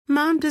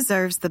Mom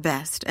deserves the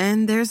best,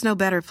 and there's no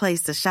better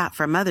place to shop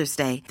for Mother's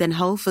Day than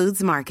Whole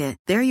Foods Market.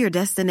 They're your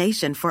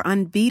destination for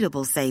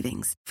unbeatable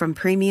savings, from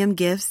premium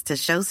gifts to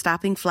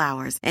show-stopping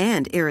flowers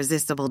and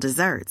irresistible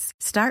desserts.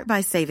 Start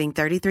by saving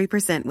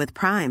 33% with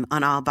Prime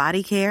on all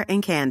body care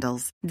and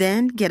candles.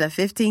 Then get a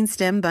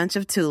 15-stem bunch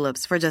of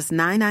tulips for just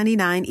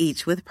 $9.99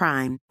 each with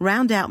Prime.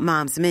 Round out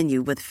Mom's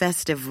menu with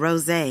festive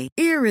rosé,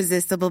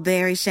 irresistible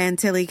berry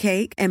chantilly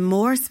cake, and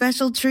more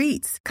special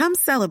treats. Come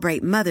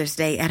celebrate Mother's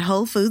Day at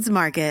Whole Foods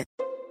Market.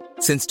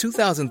 Since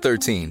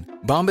 2013,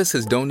 Bombas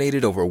has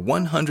donated over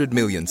 100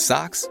 million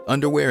socks,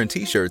 underwear, and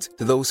T-shirts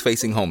to those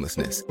facing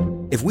homelessness.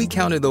 If we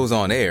counted those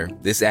on air,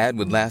 this ad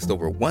would last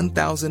over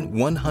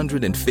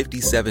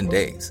 1,157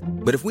 days.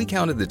 But if we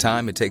counted the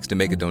time it takes to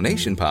make a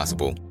donation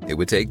possible, it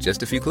would take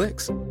just a few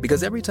clicks.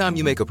 Because every time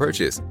you make a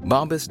purchase,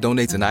 Bombas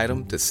donates an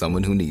item to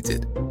someone who needs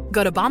it.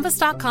 Go to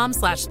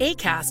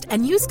bombas.com/ACAST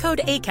and use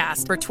code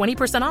ACAST for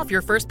 20% off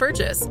your first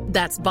purchase.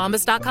 That's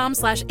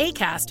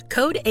bombas.com/ACAST,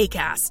 code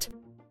ACAST.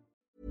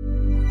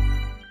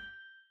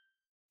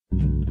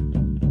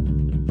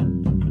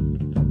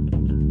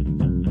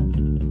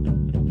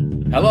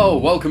 Hello,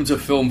 welcome to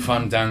Film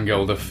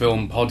Fandango, the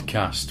film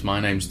podcast. My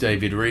name's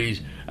David Reed,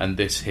 and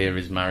this here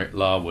is Marek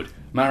Larwood.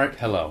 Marek,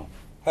 hello.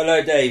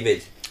 Hello,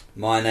 David.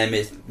 My name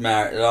is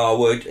Marek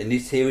Larwood, and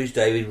this here is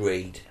David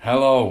Reed.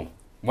 Hello,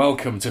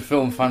 welcome to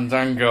Film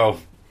Fandango,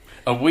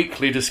 a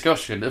weekly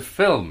discussion of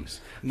films.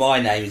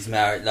 My name is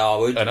Marek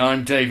Larwood. And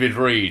I'm David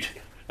Reed,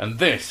 and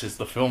this is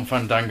the Film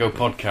Fandango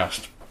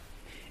podcast.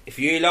 If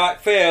you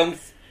like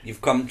films,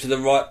 you've come to the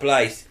right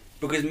place.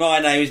 Because my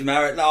name is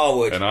Marek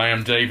Larwood. And I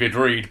am David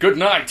Reed. Good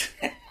night!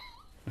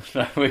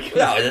 That was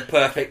a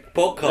perfect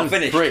podcast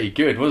finish. Pretty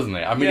good, wasn't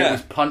it? I mean, It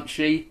was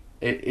punchy.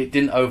 It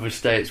didn't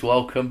overstay its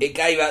welcome. It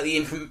gave out the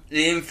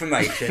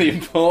information. The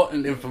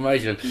important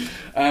information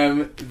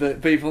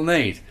that people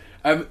need.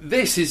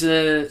 This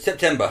is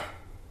September.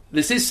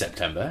 This is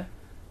September.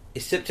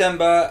 It's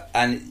September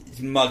and it's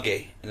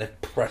muggy and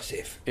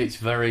oppressive. It's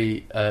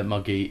very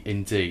muggy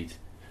indeed.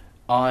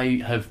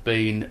 I have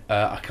been,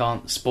 I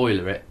can't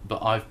spoiler it,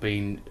 but I've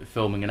been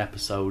filming an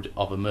episode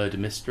of a murder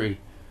mystery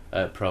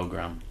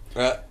programme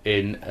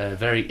in a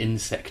very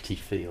insecty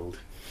field.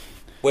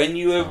 When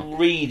you were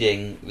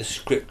reading the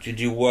script, did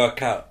you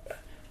work out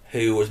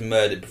who was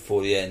murdered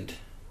before the end?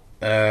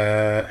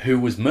 Who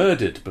was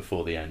murdered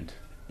before the end?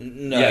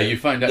 No. Yeah, you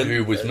find out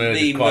who was murdered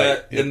the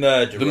murderer.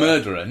 The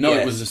murderer. No,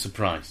 Yes. It was a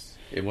surprise.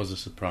 It was a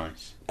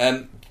surprise.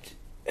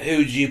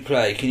 Who do you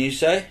play? Can you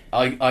say?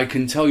 I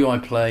can tell you I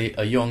play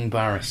a young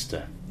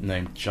barrister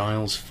named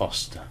Giles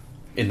Foster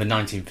in the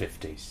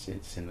 1950s.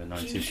 It's in the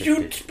 1950s. You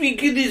should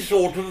speak in this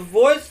sort of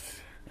voice.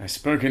 I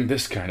spoke in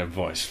this kind of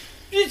voice.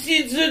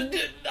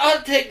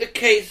 I'll take the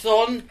case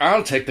on.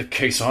 I'll take the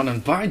case on,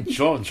 and by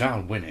George,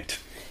 I'll win it.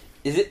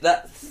 Is it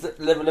that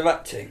level of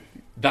acting?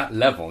 That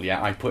level, yeah.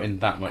 I put in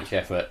that much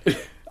effort.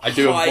 I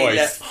do a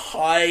voice.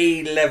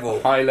 High level.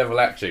 High level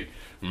acting.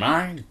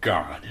 My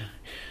God.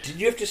 Did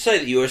you have to say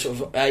that you were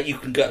sort of you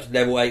can go up to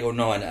level 8 or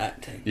 9 at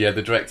acting? Yeah,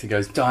 the director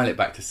goes, dial it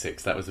back to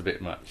 6. That was a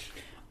bit much.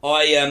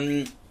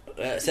 I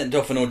sent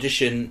off an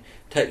audition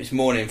tape this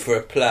morning for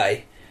a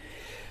play.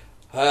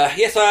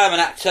 Yes, I am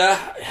an actor,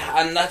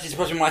 and that is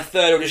possibly my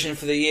third audition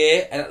for the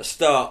year. And at the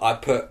start, I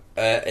put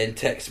in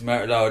text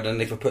Marek Larwood,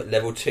 and if I put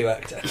level 2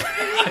 actor.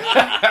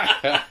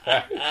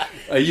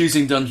 Are you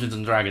using Dungeons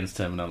and Dragons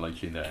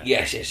terminology there?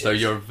 Yes. So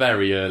you're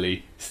very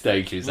early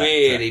stages actor.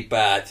 Really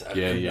bad.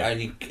 Yeah.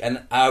 And you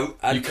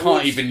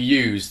can't even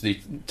use the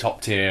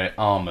top tier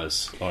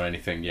armours or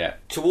anything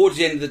yet. Towards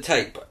the end of the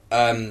tape,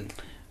 I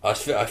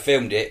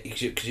filmed it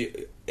because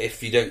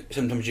if you don't,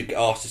 sometimes you get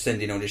asked to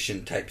send in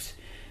audition tapes,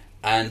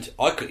 and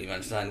I couldn't even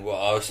understand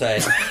what I was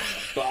saying,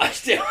 but I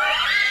still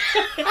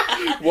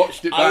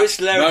watched it back. I was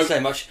slurring so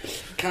much.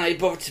 Can I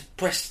bother to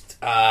press?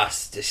 I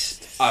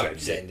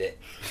won't send it.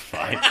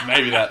 Right,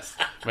 maybe that's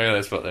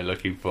what they're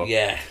looking for.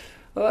 Yeah.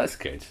 Well, that's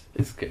good.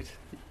 It's good.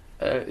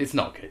 It's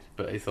not good,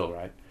 but it's all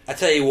right. I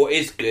tell you what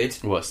is good.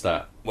 What's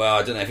that? Well,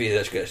 I don't know if it is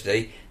actually good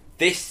actually.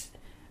 This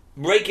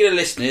regular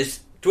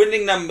listeners,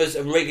 dwindling numbers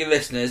of regular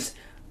listeners,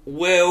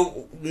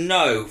 will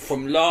know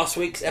from last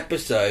week's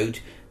episode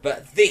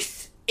that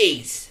this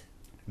is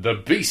the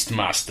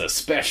Beastmaster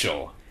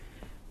special.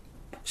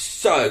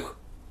 So,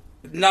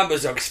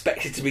 numbers are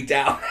expected to be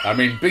down. I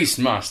mean,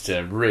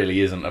 Beastmaster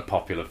really isn't a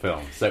popular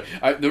film. So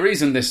the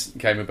reason this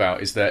came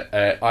about is that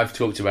I've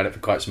talked about it for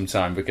quite some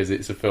time because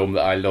it's a film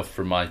that I loved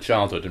from my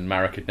childhood and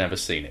Marek had never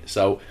seen it.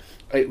 So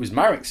it was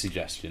Marek's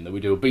suggestion that we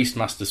do a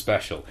Beastmaster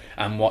special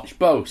and watch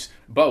both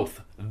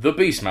The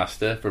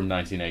Beastmaster from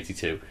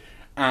 1982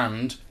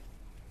 and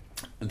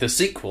the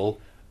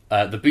sequel,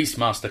 The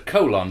Beastmaster: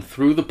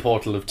 Through the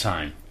Portal of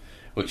Time,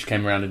 which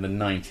came around in the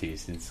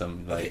 90s in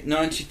some...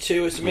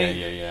 92 or something?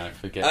 Yeah, I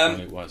forget when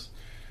it was.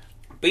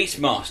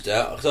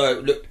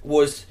 Beastmaster,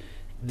 was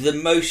the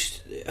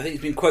most... I think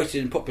it's been quoted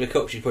in popular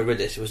culture, you've probably read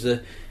this, it was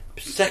the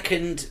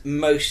second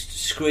most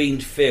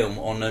screened film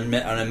on an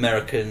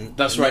American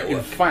That's network. Right,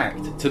 in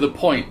fact, to the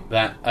point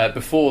that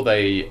before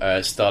they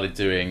started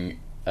doing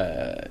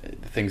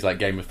things like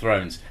Game of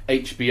Thrones,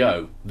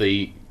 HBO,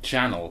 the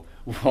channel,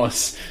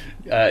 was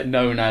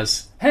known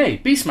as, hey,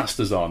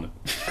 Beastmaster's on.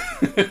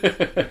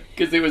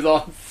 Because it was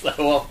on so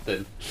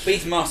often.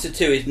 Beastmaster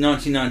 2 is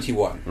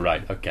 1991.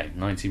 Right, okay,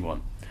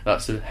 91.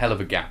 That's a hell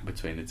of a gap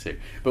between the two.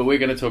 But we're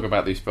going to talk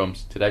about these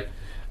films today.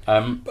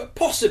 But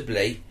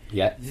possibly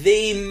Yeah.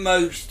 the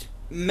most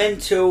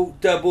mental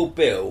double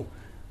bill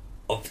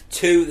of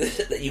two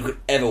that you could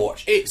ever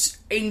watch. It's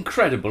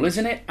incredible,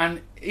 isn't it?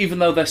 And even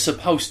though they're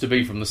supposed to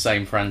be from the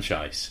same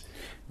franchise.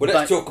 Well,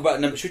 let's talk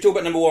about number... Should we talk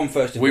about number one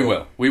first of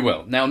all? We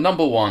will. Now,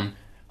 number one,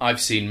 I've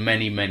seen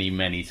many, many,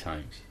 many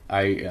times.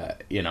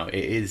 It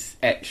is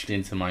etched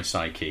into my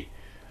psyche.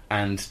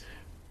 And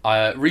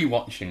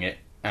rewatching it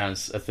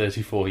as a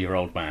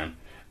 34-year-old man,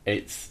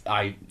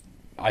 I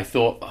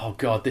thought, oh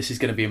God, this is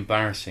going to be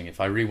embarrassing if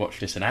I rewatch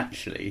this and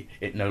actually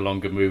it no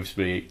longer moves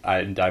me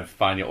and I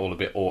find it all a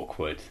bit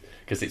awkward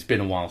because it's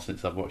been a while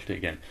since I've watched it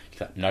again.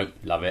 Like, nope,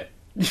 love it.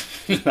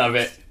 Love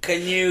it.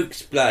 Can you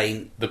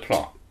explain The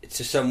plot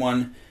to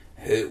someone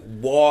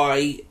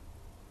what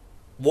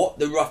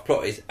the rough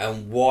plot is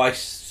and why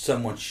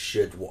someone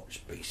should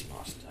watch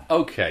Beastmaster?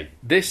 Okay,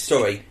 The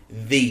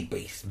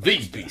Beastmaster. The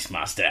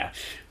Beastmaster.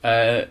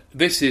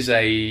 This is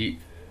a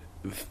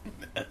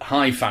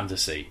high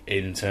fantasy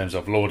in terms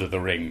of Lord of the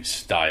Rings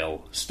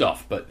style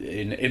stuff, but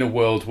in a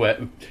world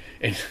where...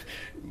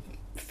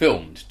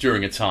 filmed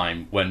during a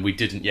time when we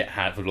didn't yet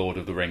have Lord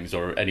of the Rings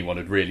or anyone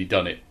had really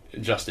done it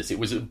justice. It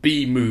was a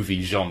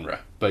B-movie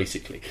genre,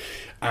 basically.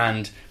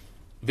 And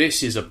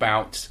this is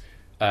about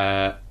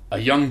a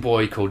young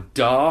boy called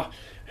Dar,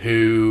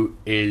 who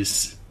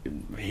is...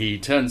 He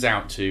turns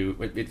out to...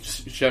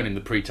 It's shown in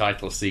the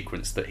pre-title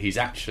sequence that he's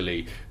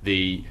actually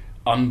the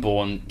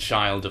unborn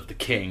child of the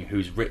king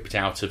who's ripped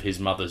out of his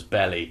mother's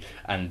belly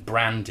and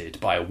branded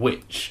by a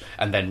witch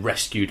and then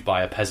rescued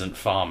by a peasant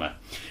farmer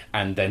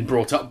and then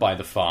brought up by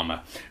the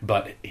farmer.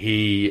 But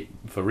he,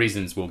 for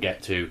reasons we'll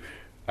get to,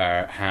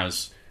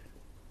 has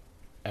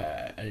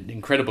an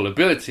incredible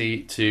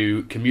ability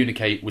to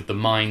communicate with the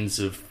minds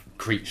of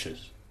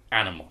creatures,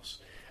 animals.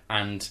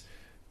 And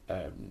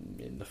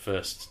in the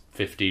first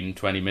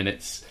 15-20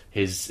 minutes,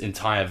 his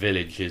entire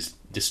village is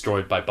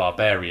destroyed by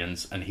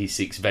barbarians, and he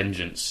seeks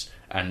vengeance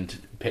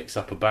and picks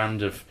up a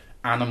band of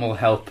animal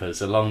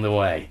helpers along the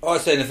way.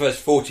 I'd say in the first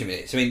 40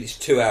 minutes. I mean, it's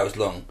 2 hours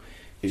long.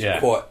 It's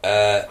quite...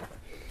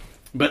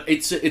 But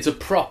it's a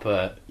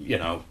proper,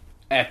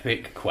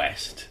 epic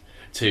quest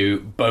to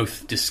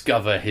both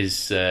discover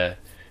his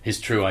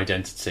true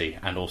identity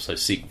and also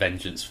seek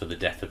vengeance for the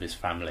death of his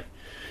family.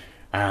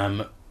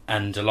 And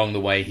along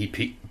the way, he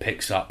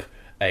picks up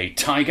a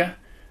tiger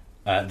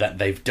that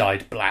they've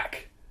dyed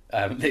black.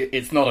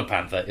 It's not a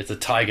panther; it's a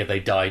tiger they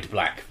dyed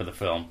black for the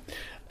film.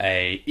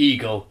 A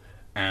eagle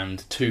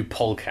and 2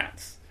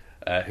 polecats,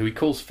 who he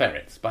calls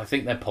ferrets, but I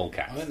think they're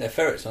polecats. I think they're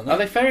ferrets, aren't they? Are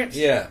they ferrets?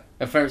 Yeah.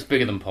 Are ferrets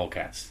bigger than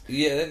polecats?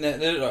 Yeah,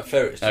 they look like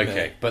ferrets to me.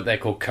 Okay, but they're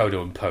called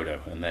Kodo and Podo,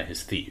 and they're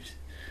his thieves.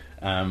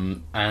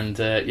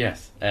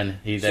 Yes, and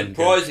he then...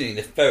 Surprisingly,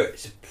 the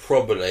ferrets are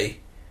probably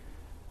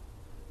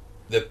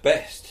the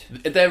best.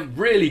 They're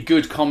really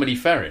good comedy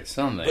ferrets,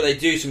 aren't they? But they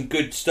do some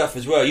good stuff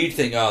as well. You'd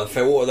think, the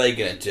ferret, what are they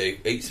going to do?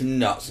 Eat some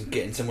nuts and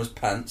get in someone's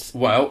pants?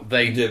 Well,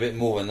 they do a bit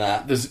more than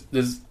that.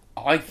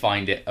 I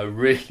find it a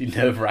really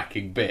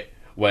nerve-wracking bit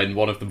when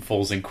one of them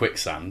falls in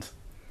quicksand,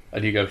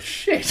 and you go,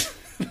 shit,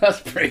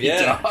 that's pretty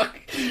dark.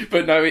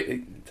 But no,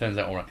 it turns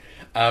out all right.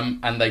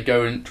 And they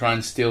go and try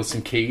and steal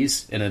some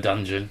keys in a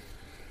dungeon,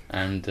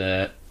 and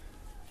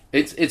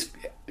it's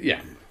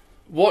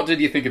What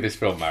did you think of this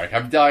film, Marek?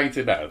 I'm dying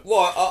to know.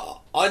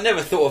 Well, I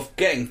never thought of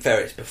getting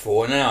ferrets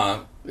before.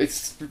 Now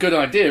it's a good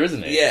idea,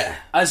 isn't it? Yeah.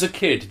 As a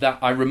kid,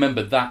 I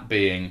remember that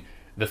being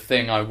the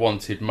thing I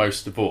wanted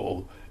most of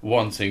all.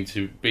 Wanting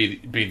to be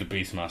the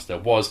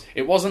Beastmaster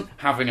it wasn't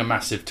having a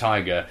massive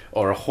tiger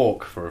or a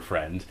hawk for a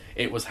friend.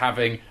 It was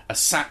having a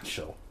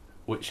satchel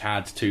which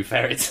had 2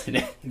 ferrets in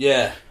it.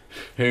 Yeah.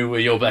 Who were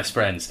your best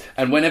friends.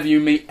 And whenever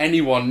you meet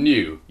anyone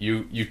new,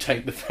 you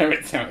take the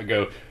ferrets out and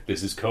go,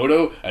 this is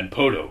Kodo and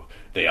Podo.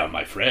 They are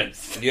my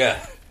friends.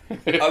 Yeah.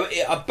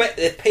 I bet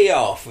the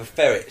PR for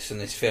ferrets in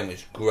this film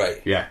is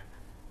great. Yeah.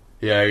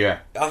 Yeah.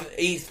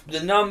 He's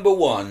the number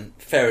 1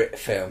 ferret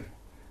film.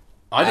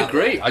 I'd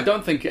agree. I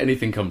don't think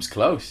anything comes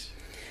close.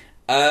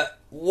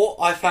 What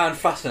I found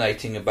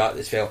fascinating about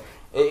this film,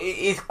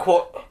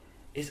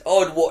 it's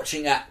odd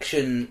watching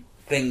action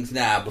things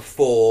now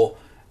before,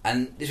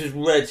 and this was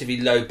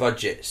relatively low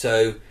budget,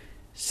 so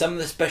some of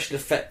the special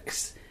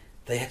effects,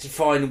 they had to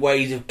find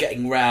ways of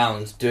getting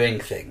round doing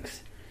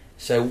things.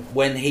 So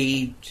when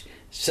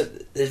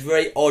there's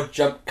very odd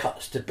jump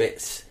cuts to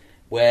bits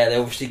where they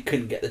obviously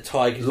couldn't get the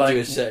tiger to do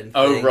a certain thing.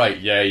 Oh, right,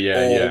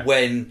 yeah. Or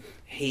when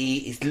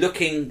he is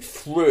looking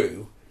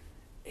through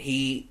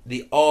the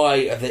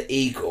eye of the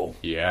eagle.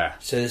 Yeah.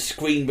 So the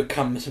screen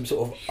becomes some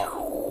sort of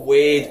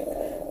weird...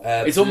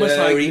 it's almost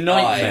like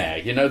Nightmare,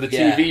 eye. The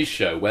TV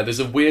show, where there's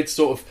a weird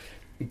sort of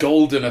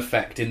golden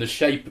effect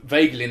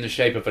vaguely in the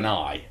shape of an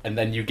eye, and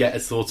then you get a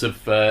sort of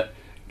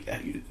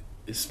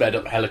sped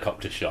up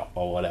helicopter shot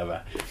or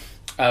whatever.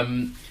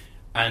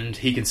 and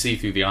he can see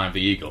through the eye of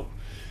the eagle.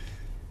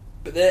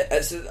 But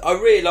I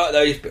really like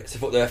those bits. I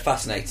thought they were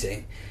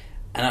fascinating,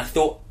 and I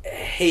thought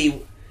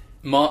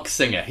Mark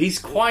Singer, he's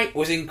quite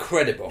was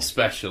incredible,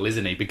 special,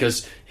 isn't he?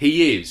 Because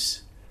he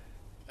is.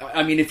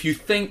 I mean, if you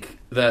think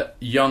that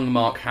young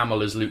Mark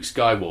Hamill as Luke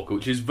Skywalker,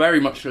 which is very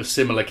much a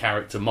similar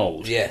character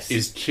mould,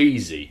 is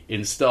cheesy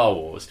in Star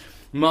Wars,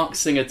 Mark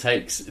Singer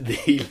takes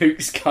the Luke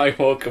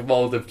Skywalker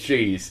mould of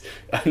cheese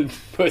and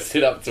puts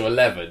it up to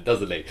 11,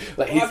 doesn't he?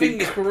 Like, he's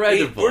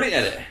incredible. He's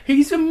brilliant at it.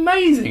 He's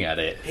amazing at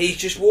it. He's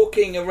just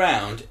walking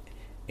around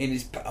in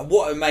his...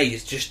 What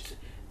amazes just...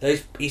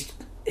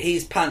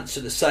 His pants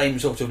are the same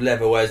sort of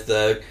level as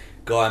the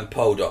guy in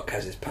Poldark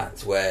has his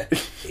pants, where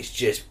it's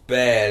just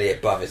barely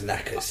above his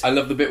knackers. I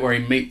love the bit where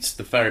he meets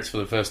the ferrets for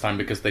the first time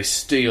because they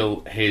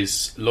steal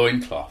his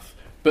loincloth.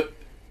 But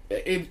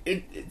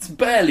it's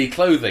barely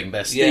clothing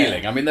they're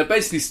stealing. I mean, they're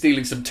basically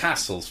stealing some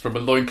tassels from a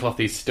loincloth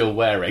he's still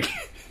wearing.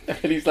 And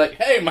he's like,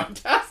 hey, my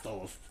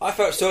tassels! I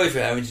felt sorry for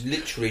him. He's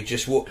literally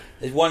just walk.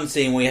 There's one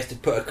scene where he has to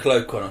put a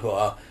cloak on. I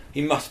thought,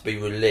 he must be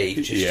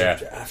relieved just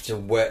to have to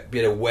be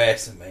able to wear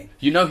something.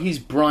 You know, he's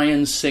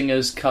Bryan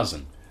Singer's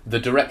cousin. The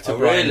director,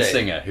 Bryan really?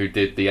 Singer, who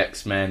did the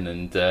X-Men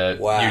and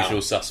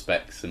Usual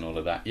Suspects and all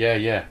of that.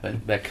 Yeah,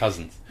 they're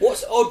cousins.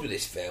 What's odd with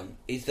this film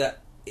is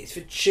that it's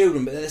for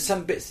children, but there's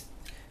some bits...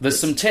 There's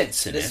some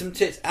tits in it. There's some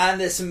tits, and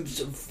there's some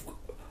sort of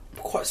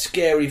quite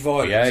scary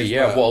violence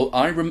as well.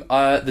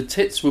 The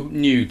tits were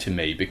new to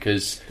me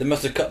because... They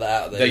must have cut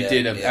that out. They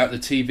did out the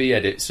TV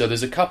edit. So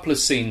there's a couple of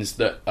scenes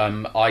that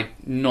I'd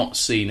not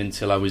seen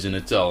until I was an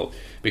adult,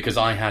 because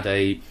I had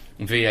a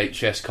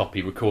VHS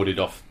copy recorded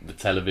off the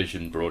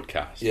television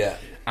broadcast. Yeah.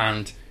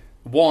 And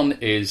one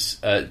is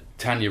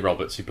Tanya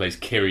Roberts, who plays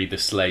Kiri, the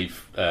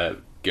slave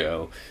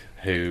girl,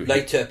 who...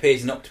 Later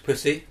appears in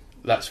Octopussy.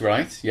 That's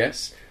right,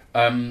 yes.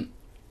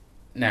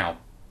 Now,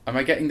 am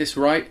I getting this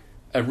right?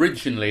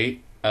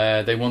 Originally,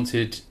 they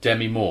wanted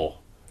Demi Moore.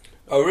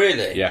 Oh,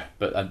 really? Yeah,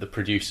 but the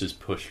producers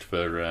pushed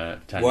for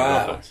Tanya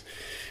Roberts.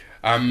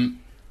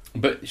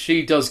 But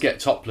she does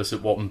get topless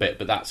at one bit,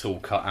 but that's all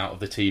cut out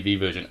of the TV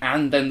version.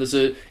 And then there's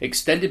a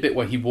extended bit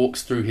where he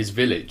walks through his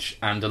village,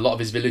 and a lot of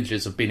his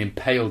villagers have been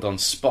impaled on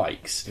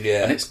spikes.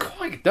 Yeah. And it's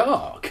quite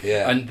dark.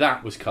 Yeah. And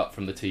that was cut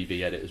from the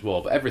TV edit as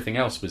well, but everything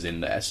else was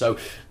in there. So,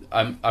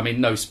 I mean,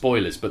 no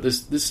spoilers, but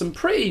there's some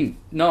pretty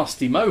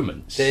nasty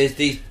moments. There's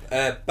these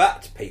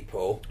bat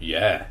people,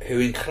 who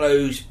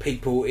enclose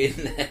people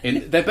in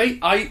there.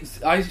 I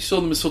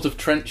saw them as sort of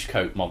trench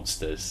coat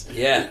monsters.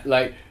 Yeah,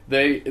 like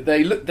they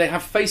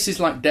have faces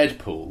like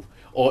Deadpool.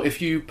 Or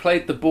if you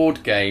played the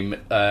board game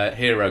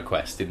Hero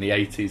Quest in the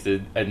 80s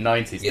and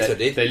 90s, yes, I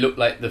did. They look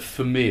like the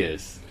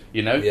Famirs.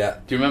 You know? Yeah.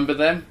 Do you remember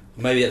them?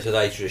 Maybe that's a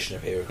late tradition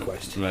of Hero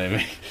Quest.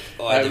 Maybe.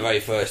 I had the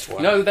very first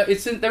one. No,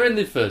 they're in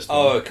the first one.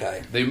 Oh,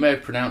 okay. They may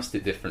have pronounced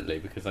it differently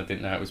because I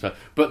didn't know how it was spelled.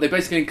 But they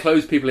basically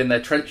enclose people in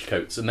their trench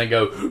coats and then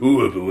go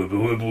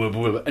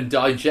and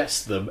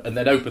digest them and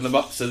then open them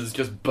up so there's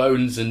just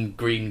bones and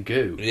green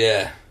goo.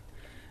 Yeah.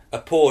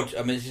 I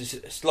mean, it's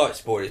just a slight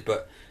spoilers,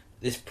 but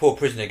this poor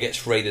prisoner gets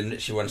freed and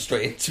literally runs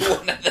straight into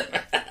one of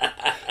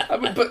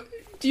them. But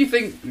do you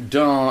think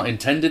Dar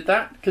intended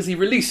that? Because he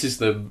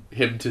releases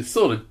him to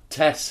sort of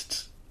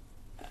test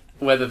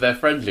whether they're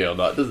friendly or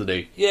not, doesn't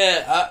he?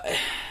 Yeah,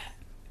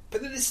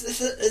 but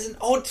there's an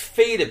odd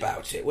feel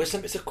about it, where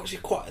some bits are actually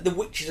the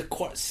witches are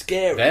quite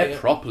scary. They're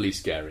properly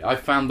scary. I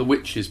found the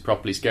witches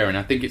properly scary, and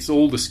I think it's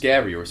all the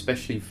scarier,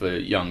 especially for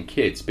young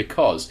kids,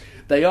 because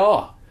they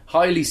are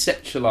highly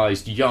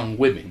sexualised young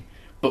women,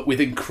 but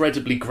with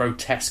incredibly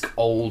grotesque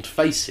old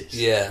faces.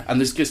 Yeah. And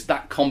there's just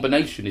that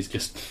combination is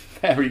just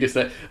very just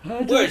like...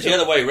 Whereas the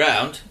other way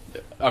round...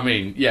 I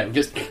mean, yeah,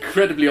 just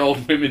incredibly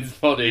old women's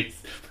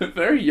bodies with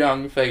very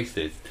young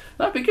faces.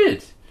 That'd be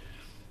good.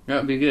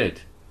 That'd be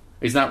good.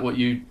 Is that what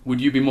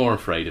would you be more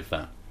afraid of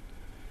that?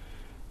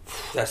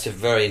 That's a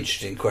very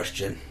interesting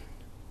question.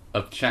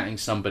 Of chatting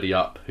somebody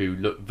up who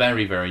look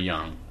very, very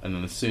young, and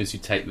then as soon as you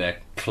take their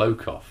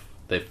cloak off,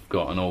 they've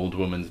got an old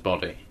woman's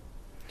body.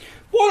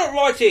 Why not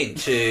write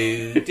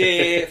into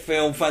Dear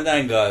Film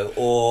Fandango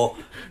or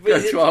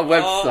go to our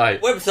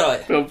website,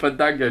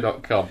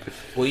 filmfandango.com,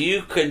 where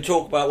you can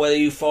talk about whether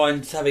you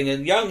find having a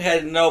young head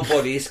and an old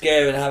body is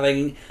scarier than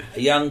having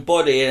a young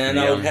body and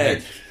an old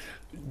head.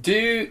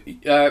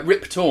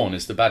 Rip Torn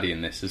is the baddie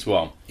in this as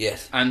well.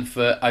 Yes. And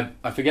for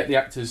I forget the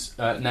actor's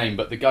name,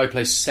 but the guy who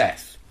plays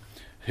Seth,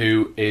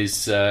 who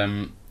is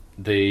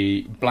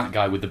the black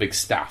guy with the big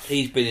staff.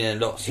 He's been in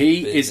lots of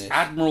business. He is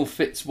Admiral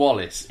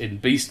Fitzwallace in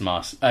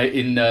Beastmaster,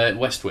 in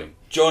West Wing.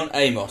 John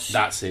Amos.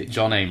 That's it,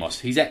 John Amos.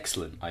 He's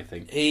excellent, I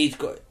think. He's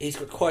got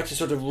quite a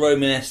sort of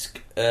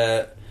Romanesque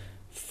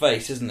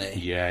face, isn't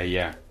he?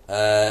 Yeah.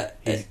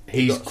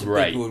 He's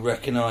great. People would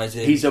recognise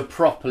him. He's a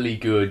properly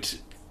good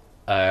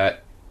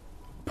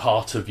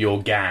part of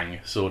your gang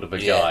sort of a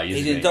guy, isn't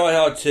he? He's in Die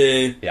Hard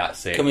 2.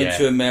 That's it, Coming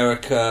to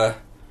America,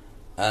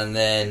 and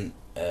then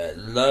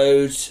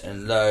loads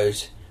and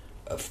loads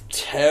of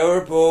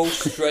terrible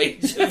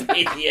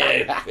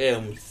straight-to-video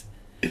films.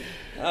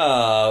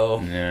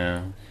 Oh.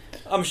 Yeah.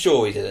 I'm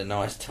sure he did a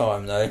nice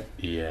time, though.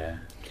 Yeah.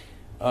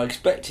 I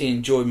expect he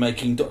enjoyed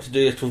making Dr.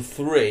 Dolittle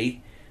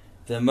 3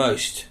 the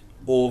most,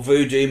 or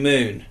Voodoo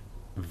Moon.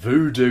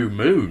 Voodoo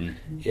Moon?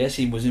 Yes,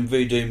 he was in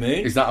Voodoo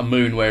Moon. Is that a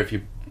moon where if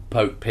you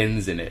poke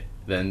pins in it,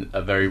 then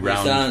a very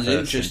round sounds person?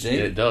 interesting.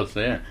 It does,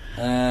 yeah.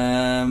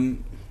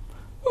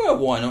 Well,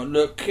 why not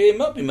look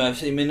him up? You may have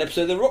seen him in an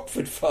episode of the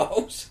Rockford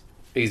Files.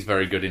 He's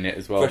very good in it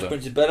as well. Fresh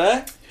Prince of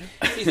Bel-Air.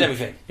 He's in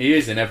everything. He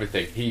is in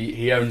everything.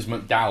 He owns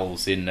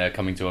McDowell's in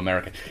Coming to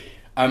America.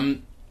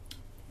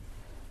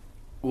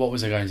 What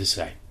was I going to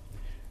say?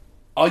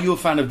 Are you a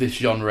fan of this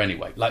genre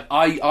anyway? Like,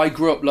 I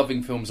grew up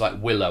loving films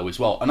like Willow as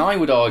well, and I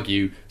would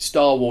argue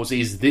Star Wars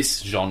is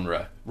this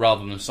genre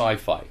rather than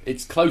sci-fi.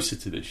 It's closer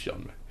to this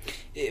genre.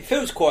 It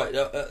feels quite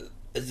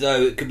as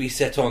though it could be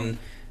set on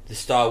the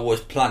Star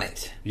Wars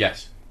planet.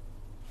 Yes.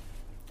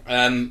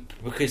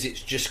 Because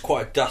it's just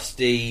quite a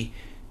dusty...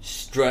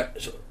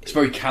 It's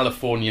very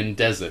Californian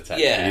desert,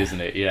 actually,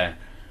 isn't it? Yeah.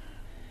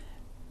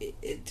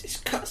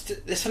 It cuts to...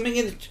 There's something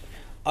in...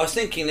 I was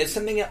thinking there's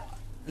something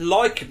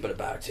likeable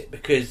about it,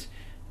 because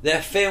there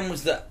are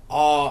films that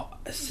are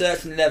a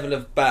certain level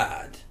of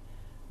bad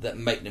that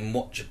make them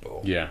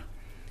watchable. Yeah.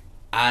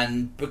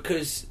 And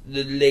because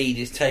the lead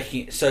is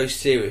taking it so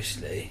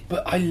seriously...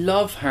 But I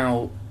love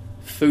how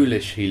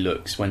foolish he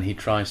looks when he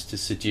tries to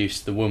seduce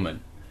the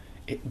woman.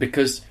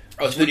 Because...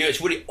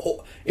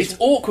 It's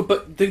awkward,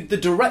 but the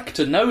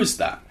director knows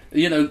that.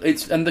 You know,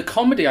 and the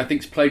comedy I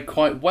think's played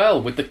quite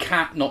well with the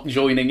cat not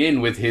joining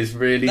in with his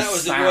really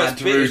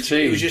sad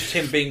routine. It was just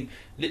him being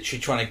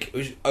literally trying to. It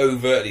was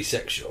overtly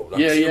sexual. Like,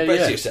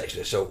 basically a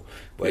sexual assault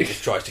where he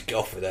just tries to get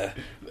off with her.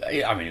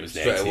 I mean, it was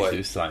the 80s, it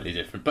was slightly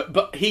different,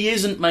 but he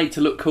isn't made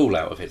to look cool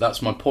out of it.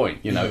 That's my point.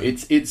 You know,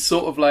 it's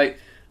sort of like,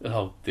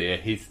 oh dear,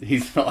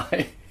 he's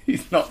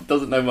not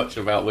doesn't know much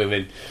about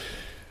women.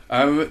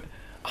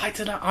 I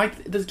don't know.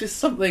 There's just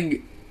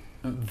something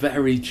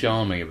very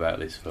charming about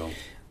this film.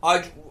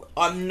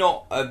 I'm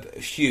not a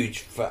huge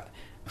fan.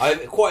 I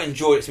quite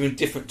enjoyed it. It's been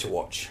different to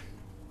watch,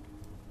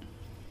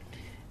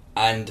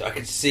 and I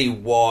can see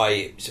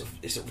why it's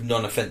sort of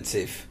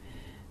non-offensive.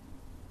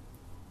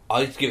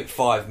 I'd give it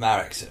 5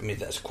 Mareks. I mean,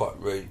 that's quite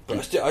rude, but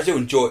I still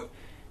enjoy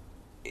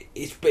it.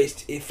 It's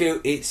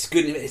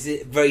good.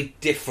 It's very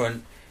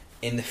different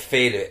in the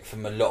feel of it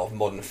from a lot of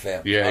modern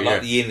films. I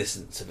like the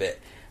innocence of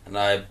it, and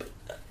I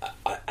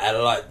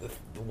like the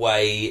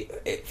way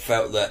it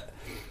felt that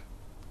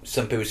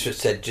some people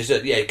just said, go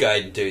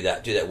ahead and do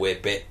that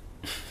weird bit.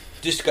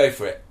 Just go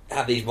for it.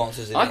 Have these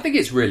monsters in it. I think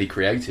it's really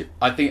creative.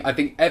 I think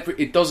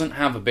it doesn't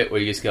have a bit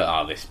where you just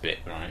go, this bit,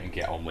 right, and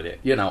get on with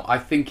it. You know, I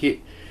think it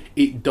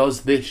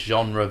does this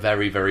genre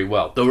very, very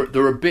well.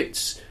 There are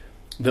bits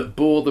that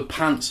bore the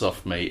pants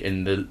off me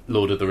in the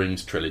Lord of the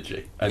Rings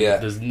trilogy, and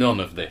there's none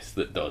of this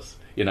that does.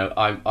 You know,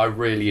 I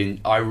really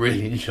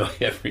enjoy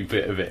every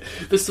bit of it.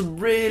 There's some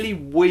really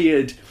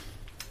weird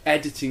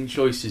editing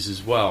choices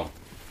as well.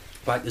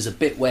 Like, there's a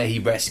bit where he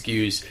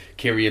rescues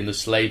Kiri and the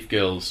slave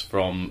girls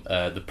from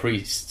the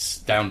priests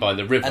down by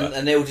the river,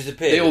 and they all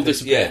disappear. They all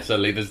disappear.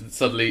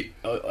 Suddenly,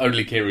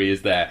 only Kiri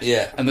is there.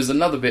 Yeah. And there's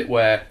another bit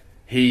where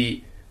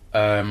he,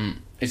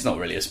 it's not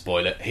really a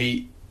spoiler.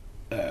 He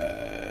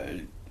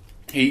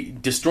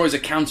destroys a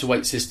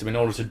counterweight system in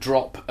order to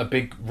drop a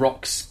big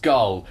rock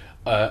skull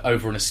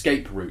over an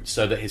escape route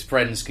so that his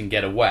friends can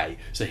get away.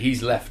 So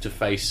he's left to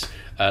face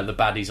the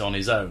baddies on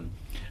his own.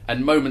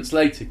 And moments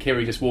later,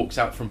 Kiri just walks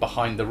out from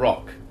behind the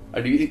rock.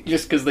 And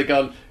just because they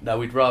go, no,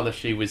 we'd rather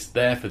she was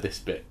there for this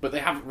bit. But they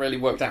haven't really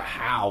worked out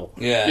how.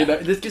 Yeah. You know,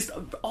 there's just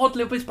odd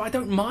little bits, but I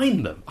don't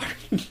mind them. I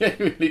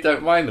genuinely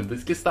don't mind them.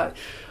 There's just that,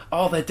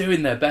 they're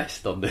doing their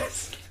best on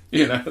this.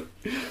 You know?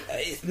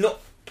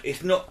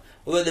 It's not,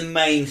 although the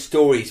main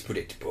story is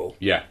predictable.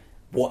 Yeah.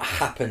 What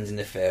happens in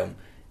the film,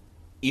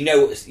 you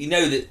know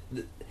that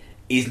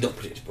is not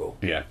predictable.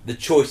 Yeah. The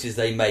choices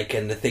they make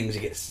and the things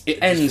it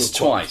ends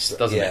twice,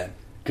 doesn't it?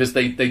 Because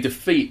they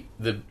defeat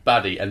the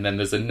baddie, and then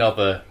there's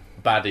another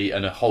baddie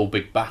and a whole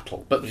big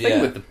battle. But the thing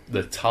with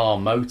the tar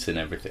moat and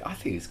everything, I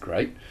think it's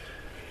great.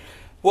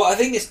 Well, I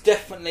think it's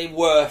definitely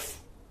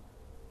worth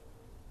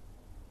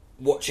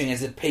watching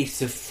as a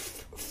piece of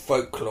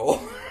folklore.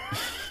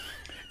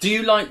 Do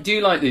you like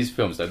these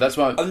films though? That's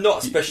why I'm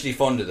not especially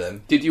fond of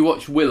them. Did you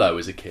watch Willow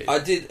as a kid? I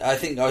did. I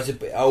think I was a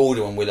bit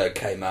older when Willow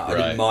came out. I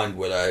didn't mind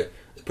Willow.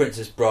 The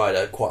Princess Bride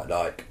I quite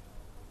like.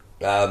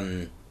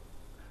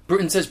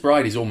 Princess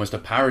Bride is almost a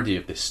parody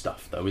of this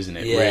stuff, though, isn't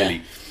it? Yeah.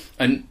 Really,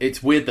 and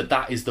it's weird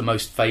that is the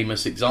most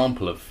famous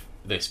example of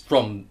this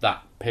from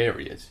that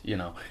period. You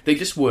know, they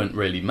just weren't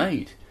really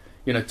made.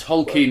 You know,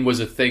 Tolkien was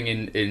a thing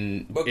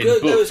in books.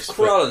 There was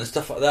Krull and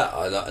stuff like that.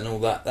 I like, and all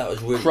that. That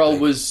was really Krull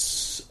big.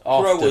 was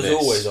after Krull was this.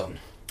 always on.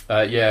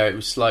 Yeah, it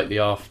was slightly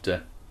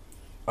after.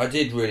 I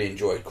did really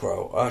enjoy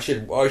Krull. I should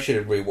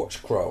have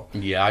rewatched Krull.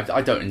 Yeah,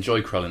 I don't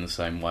enjoy Krull in the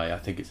same way. I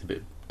think it's a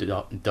bit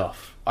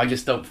duff. I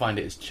just don't find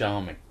it as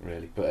charming,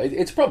 really. But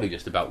it's probably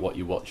just about what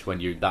you watch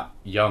when you're that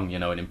young, you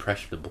know, and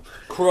impressionable.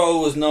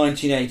 Krull was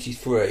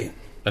 1983.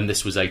 And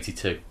this was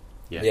 82.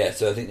 Yeah. Yeah,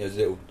 so I think there was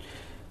a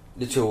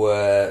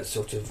little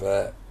sort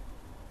of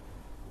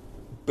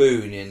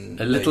boon in...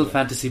 A little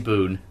fantasy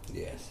boon.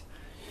 Yes.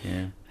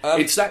 Yeah.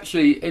 It's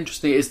actually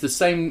interesting. It's the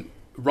same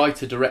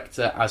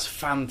writer-director as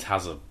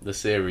Phantasm, the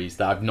series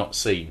that I've not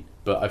seen,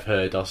 but I've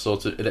heard are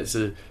sort of... It's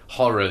a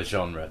horror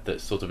genre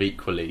that's sort of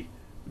equally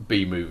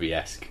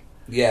B-movie-esque.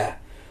 Yeah.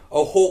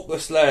 Oh, Hawk the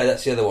Slayer,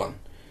 that's the other one.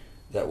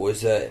 That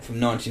was from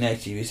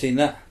 1980. Have you seen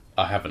that?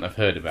 I haven't. I've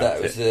heard about that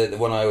it. Was the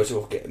one I always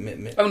sort of get...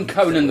 and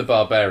Conan the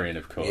Barbarian,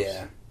 of course.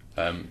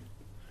 Yeah.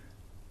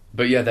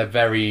 But yeah, they're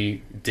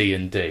very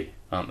D&D,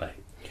 aren't they?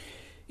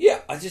 Yeah,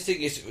 I just think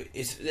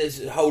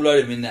there's a whole load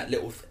of them in that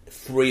little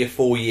 3 or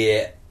 4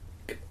 year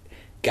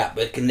gap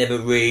that can never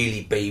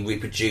really be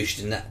reproduced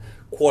in that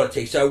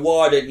quality. So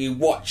why don't you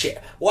watch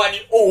it? Why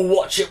don't you all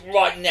watch it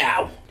right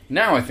now?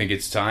 Now I think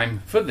it's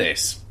time for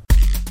this.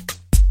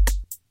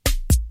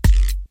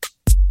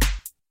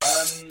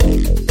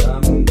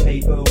 Some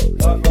people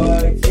are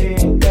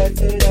writing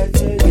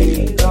letters,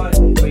 we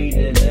like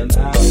reading them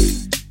out.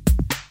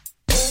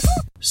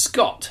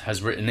 Scott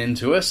has written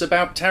into us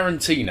about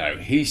Tarantino.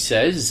 He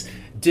says,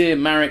 "Dear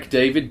Marek,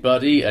 David,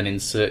 Buddy," and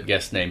insert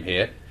guest name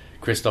here,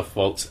 Christoph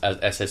Waltz as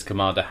SS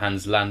Commander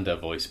Hans Lander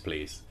voice,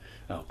 please.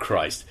 Oh,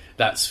 Christ.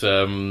 That's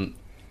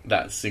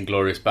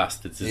Inglourious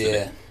Bastards, isn't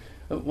it?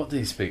 What did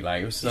he speak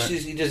like? It was like...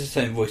 He does the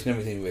same voice and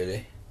everything,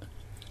 really.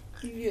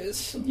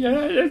 Yes. Yeah,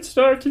 it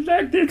started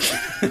like this.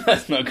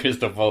 That's not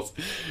Christoph Waltz.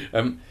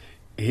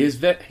 He's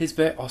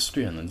very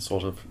Austrian and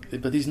sort of...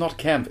 But he's not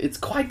camp. It's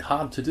quite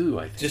hard to do,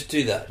 I think. Just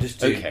do that.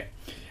 Okay.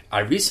 I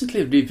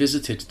recently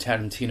revisited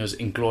Tarantino's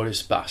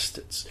Inglourious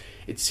Bastards.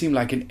 It seemed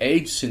like an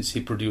age since he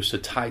produced a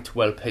tight,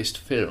 well-paced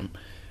film.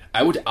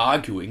 I would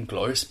argue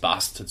Inglourious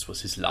Bastards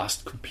was his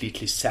last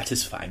completely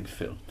satisfying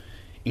film.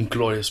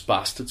 Inglourious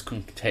Bastards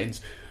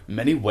contains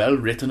many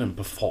well-written and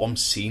performed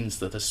scenes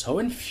that are so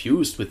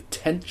infused with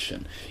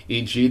tension,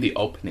 e.g. the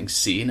opening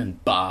scene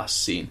and bar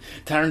scene.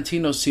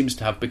 Tarantino seems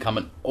to have become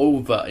an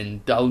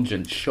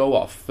over-indulgent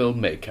show-off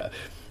filmmaker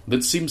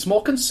that seems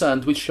more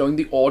concerned with showing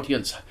the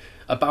audience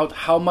about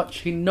how much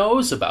he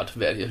knows about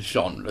various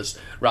genres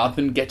rather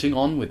than getting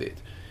on with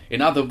it.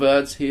 In other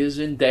words, he is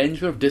in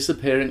danger of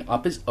disappearing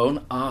up his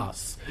own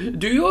arse.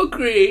 Do you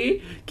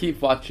agree?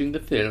 Keep watching the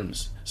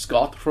films.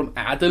 Scott from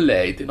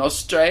Adelaide in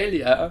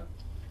Australia.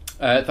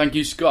 Thank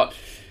you, Scott.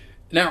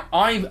 Now,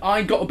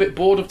 I got a bit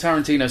bored of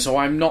Tarantino, so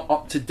I'm not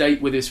up to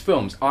date with his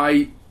films.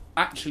 I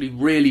actually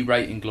really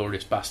rate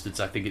Inglourious Bastards.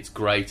 I think it's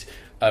great.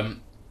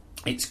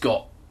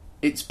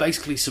 It's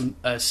basically some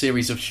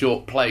series of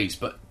short plays,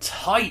 but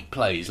tight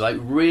plays, like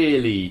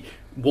really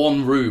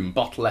one room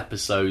bottle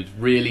episodes,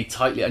 really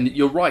tightly. And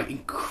you're right,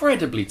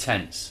 incredibly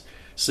tense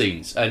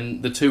scenes.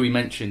 And the two we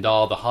mentioned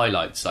are the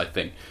highlights, I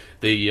think.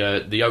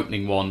 The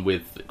opening one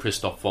with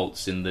Christoph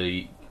Waltz in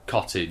the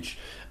cottage,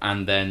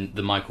 and then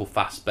the Michael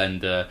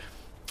Fassbender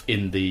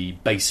in the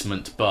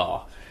basement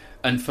bar.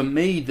 And for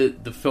me,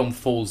 the film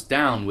falls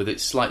down with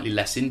its slightly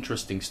less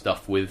interesting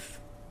stuff with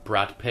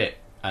Brad Pitt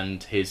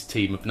and his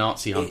team of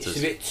Nazi hunters. It's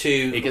a bit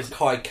too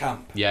high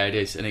camp. Yeah, it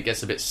is, and it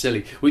gets a bit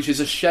silly, which is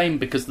a shame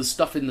because the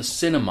stuff in the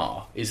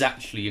cinema is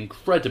actually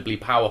incredibly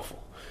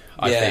powerful.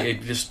 I think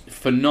it's just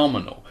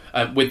phenomenal.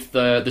 With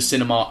the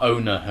cinema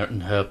owner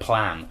and her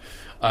plan.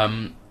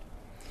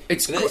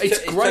 It's great.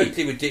 It's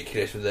totally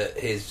ridiculous with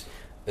his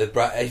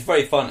Brad. It's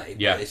very funny,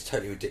 but it's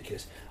totally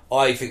ridiculous.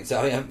 I think so.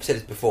 I think I've said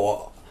this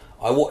before.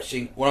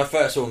 When I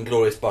first saw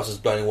Inglourious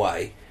Basterds Blown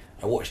Away,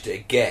 I watched it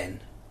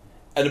again,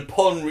 and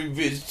upon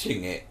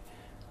revisiting it,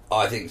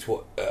 I think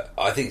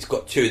it's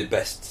got two of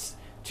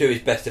his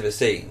best ever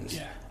scenes,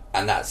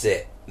 and that's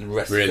it. The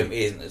rest of the film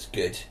isn't as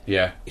good.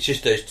 Yeah, it's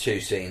just those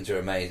two scenes are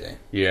amazing.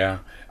 Yeah,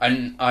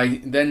 and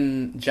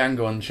then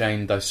Django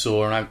Unchained I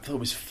saw, and I thought it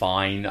was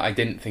fine. I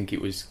didn't think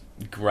it was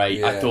great.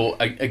 Yeah. I thought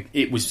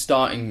it was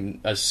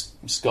starting, as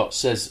Scott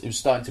says, it was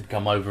starting to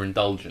become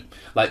overindulgent.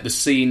 Like the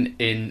scene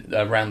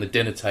around the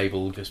dinner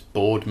table just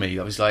bored me.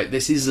 I was like,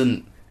 this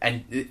isn't,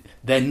 and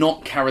they're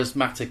not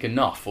charismatic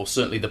enough, or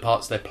certainly the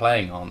parts they're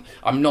playing on.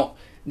 I'm not,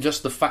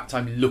 just the fact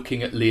I'm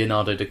looking at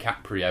Leonardo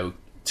DiCaprio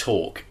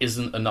talk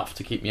isn't enough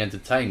to keep me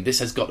entertained. This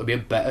has got to be a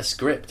better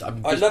script.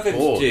 I'd love him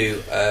bored.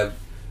 to do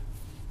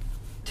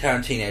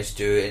Tarantino to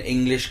do an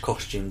English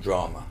costume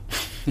drama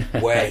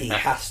where he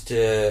has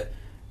to.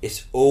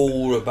 It's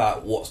all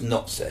about what's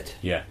not said.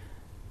 Yeah,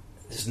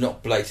 it's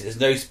not blatant. There's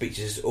no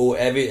speeches.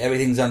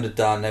 Everything's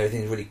underdone.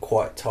 Everything's really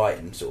quite tight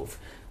and sort of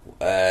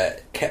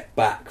kept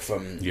back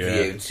from view.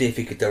 And see if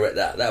he could direct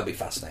that. That would be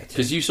fascinating.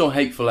 Because you saw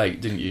Hateful Eight,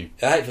 didn't you?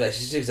 Hateful Eight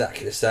is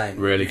exactly the same.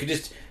 Really, you could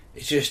just.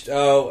 It's just,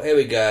 here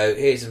we go.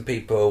 Here's some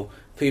people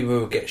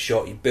who get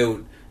shot.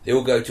 They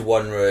all go to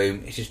one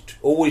room. It's just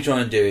all you're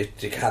trying to do is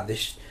to have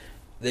this.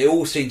 They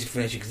all seem to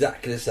finish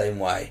exactly the same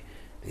way.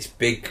 This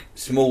big,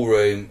 small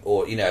room,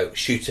 or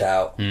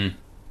shootout,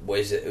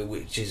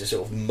 which is a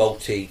sort of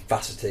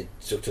multi-faceted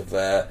sort of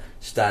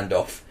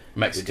standoff.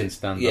 Mexican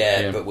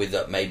standoff, but with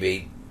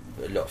maybe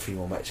a few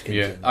more Mexicans.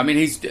 Yeah, I mean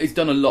he's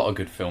done a lot of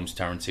good films,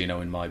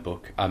 Tarantino, in my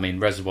book. I mean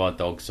Reservoir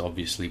Dogs,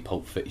 obviously,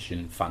 Pulp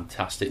Fiction,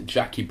 fantastic.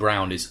 Jackie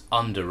Brown is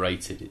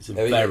underrated. It's a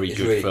very good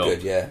really film.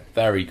 Good, yeah,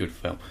 very good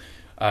film.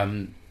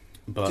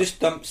 But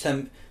just dump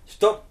some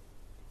Stop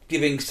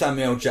giving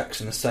Samuel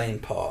Jackson the same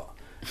part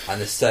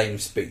and the same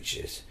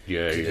speeches.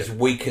 It just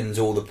weakens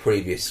all the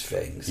previous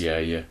things.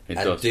 It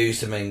does. Do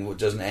something that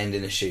doesn't end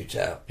in a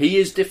shootout. He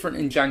is different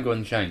in Django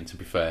Unchained, to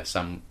be fair,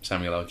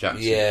 Samuel L.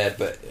 Jackson. Yeah,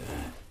 but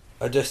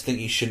I just think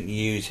you shouldn't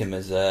use him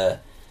as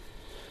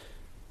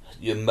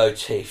your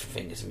motif. I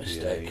think it's a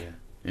mistake.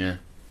 Yeah.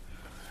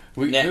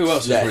 Who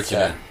else has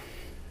written it?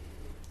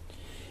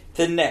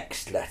 The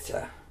next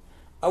letter.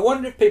 I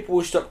wonder if people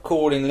will stop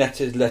calling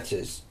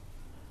letters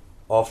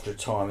after a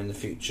time in the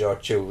future, our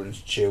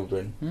children's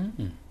children.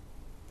 Mm.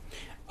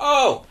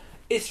 Oh,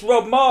 it's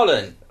Rob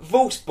Marlin,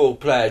 Wolfsball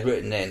player,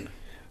 written in.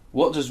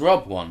 What does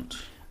Rob want?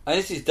 And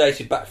this is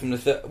dated back from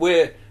the...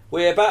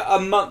 We're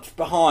about a month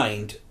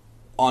behind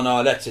on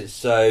our letters,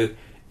 so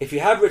if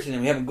you have written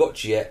and we haven't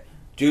got you yet,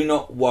 do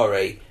not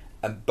worry.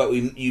 But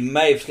you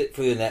may have slipped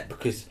through the net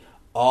because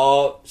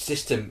our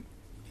system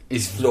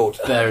is flawed.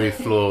 Very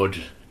flawed.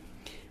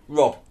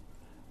 Rob,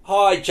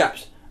 hi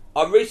chaps.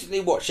 I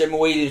recently watched Emma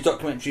Wheeler's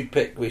documentary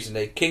pick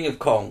recently, King of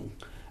Kong,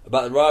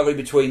 about the rivalry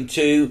between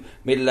two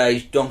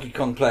middle-aged Donkey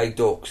Kong playing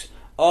dorks.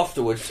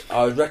 Afterwards,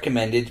 I was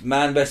recommended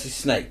Man vs.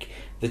 Snake,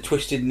 the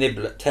twisted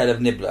tale of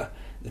Nibbler.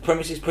 The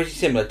premise is pretty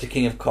similar to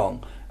King of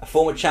Kong. A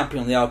former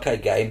champion on the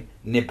arcade game,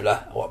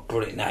 Nibbler, what a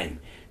brilliant name,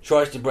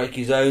 tries to break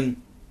his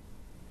own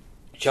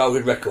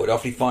childhood record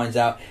after he finds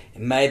out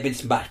it may have been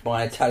smashed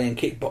by an Italian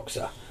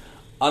kickboxer.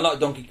 Unlike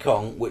Donkey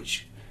Kong,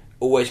 which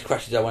always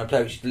crashes out when I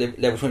play, which is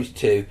level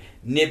 22,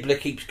 Nibbler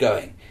keeps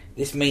going.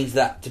 This means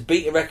that to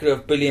beat a record of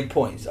 1 billion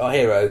points, our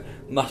hero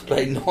must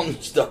play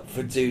non-stop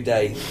for 2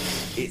 days.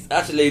 It's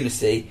utter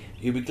lunacy.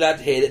 You'll be glad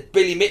to hear that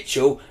Billy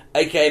Mitchell,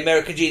 aka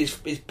American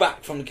Genius, is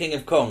back from the King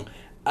of Kong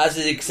as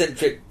his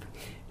eccentric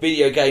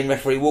video game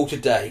referee Walter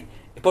Day.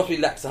 It possibly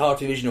lacks the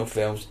heart of original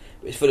films,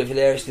 but it's full of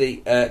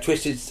hilariously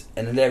twisted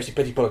and hilariously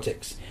petty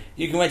politics.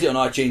 You can rent it on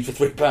iTunes for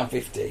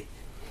 £3.50.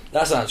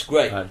 That sounds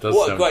great.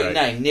 What a great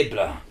name,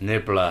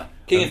 Nibbler.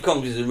 King of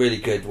Kong is a really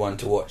good one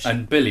to watch.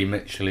 And Billy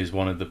Mitchell is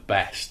one of the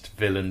best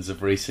villains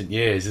of recent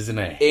years,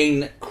 isn't he?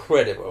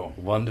 Incredible.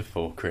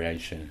 Wonderful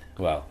creation.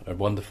 Well, a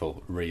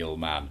wonderful real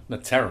man. A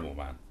terrible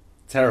man.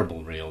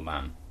 Terrible real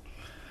man.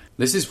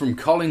 This is from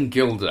Colin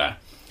Gilder.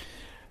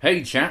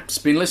 Hey chaps,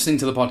 been listening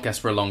to the podcast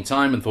for a long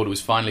time and thought it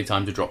was finally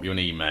time to drop you an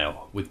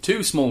email. With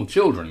 2 small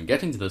children,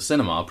 getting to the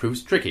cinema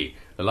proves tricky.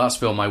 The last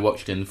film I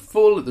watched in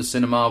full at the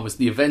cinema was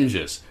The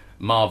Avengers.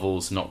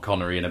 Marvel's, not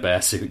Connery in a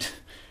bear suit.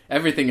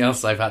 Everything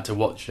else I've had to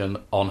watch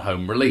on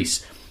home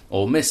release,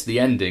 or miss the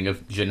ending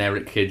of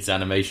generic kids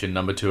animation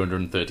number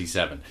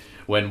 237,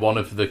 when one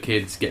of the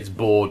kids gets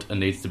bored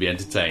and needs to be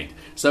entertained.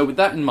 So with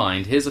that in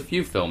mind, here's a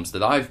few films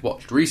that I've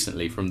watched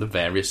recently from the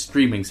various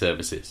streaming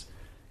services.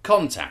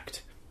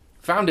 Contact.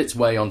 Found its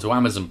way onto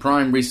Amazon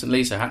Prime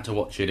recently, so had to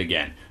watch it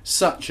again.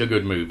 Such a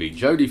good movie.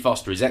 Jodie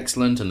Foster is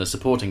excellent and the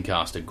supporting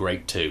cast are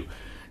great too.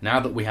 Now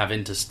that we have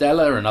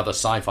Interstellar and other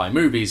sci-fi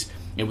movies,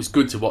 it was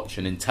good to watch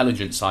an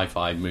intelligent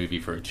sci-fi movie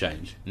for a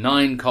change.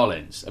 9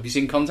 Collins. Have you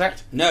seen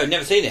Contact? No,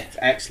 never seen it. It's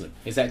excellent.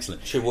 It's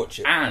excellent. Should watch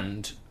it.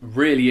 And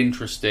really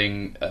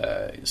interesting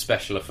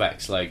special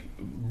effects, like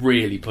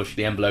really push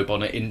the envelope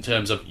on it in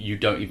terms of you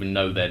don't even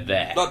know they're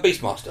there. Like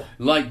Beastmaster.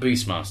 Like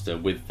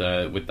Beastmaster with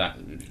that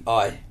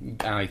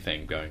eye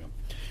thing going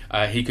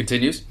on. He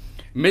continues,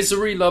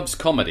 Misery Loves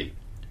Comedy.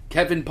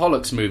 Kevin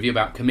Pollak's movie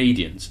about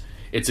comedians.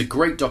 It's a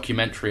great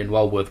documentary and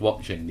well worth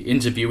watching. The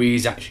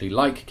interviewees actually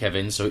like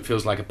Kevin, so it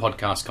feels like a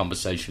podcast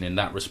conversation in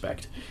that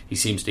respect. He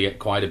seems to get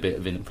quite a bit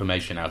of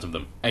information out of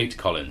them. 8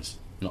 Collins.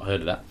 Not heard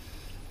of that.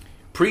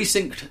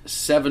 Precinct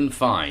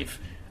 75.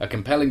 A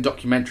compelling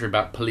documentary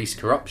about police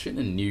corruption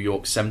in New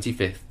York's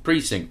 75th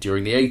precinct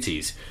during the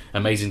 80s.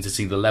 Amazing to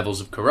see the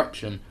levels of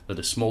corruption that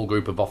a small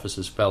group of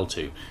officers fell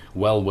to.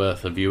 Well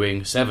worth a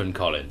viewing. 7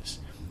 Collins.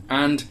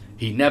 And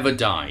He Never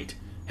Died.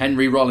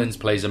 Henry Rollins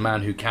plays a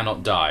man who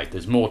cannot die.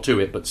 There's more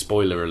to it, but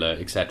spoiler alert,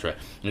 etc.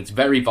 And it's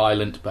very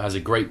violent, but has a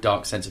great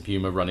dark sense of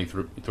humour running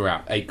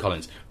throughout. 8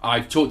 Collins.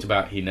 I've talked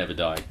about He Never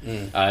Died.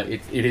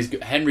 It is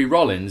Henry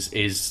Rollins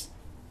is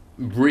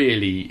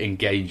really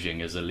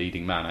engaging as a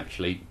leading man,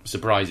 actually.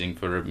 Surprising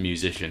for a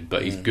musician,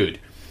 but he's good.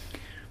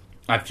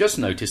 I've just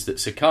noticed that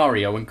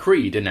Sicario and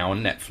Creed are now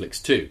on Netflix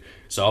too,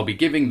 so I'll be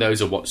giving those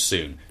a watch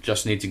soon.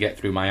 Just need to get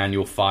through my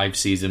annual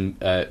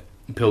 5-season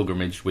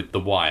pilgrimage with The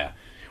Wire.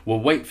 We'll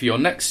wait for your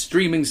next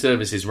streaming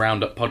services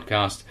roundup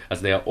podcast,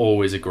 as they are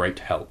always a great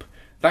help.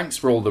 Thanks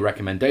for all the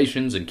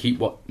recommendations and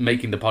keep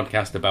making the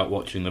podcast about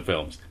watching the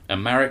films.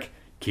 And Marek,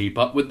 keep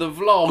up with the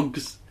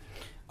vlogs.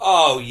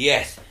 Oh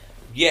yes,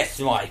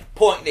 my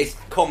pointless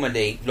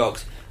comedy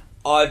vlogs.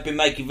 I've been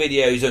making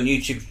videos on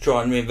YouTube to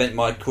try and reinvent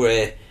my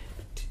career.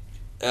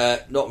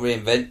 Not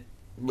reinvent,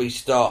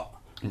 restart.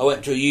 I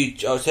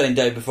was telling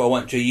Dave before, I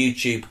went to a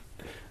YouTube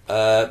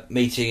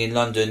meeting in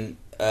London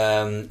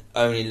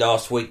only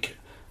last week.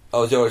 I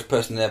was the oldest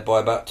person there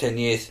by about 10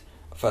 years.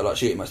 I felt like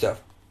shooting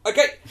myself.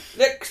 Okay,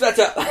 next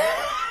letter.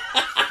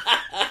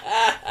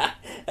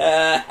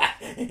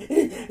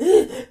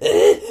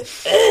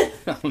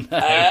 Oh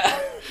no,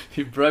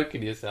 you've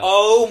broken yourself.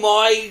 Oh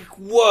my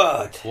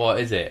word.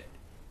 What is it?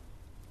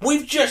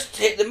 We've just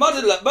hit the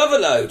mother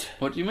load.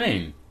 What do you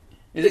mean?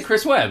 Is it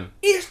Chris Webb?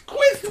 It's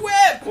Chris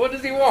Webb! What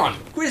does he want?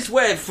 Chris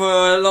Webb,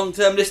 for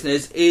long-term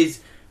listeners,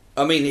 is...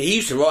 I mean, he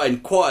used to write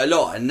in quite a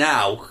lot, and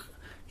now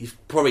he's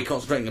probably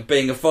concentrating on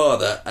being a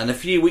father. And a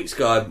few weeks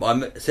ago,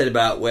 I said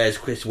about where's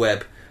Chris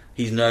Webb.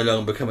 He's no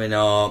longer becoming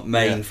our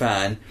main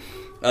fan.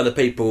 Other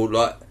people,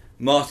 like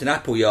Martin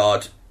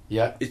Appleyard, he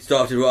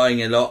started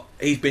writing a lot.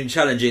 He's been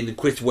challenging the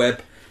Chris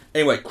Webb.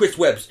 Anyway, Chris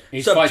Webb's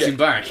He's subject, fighting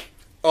back.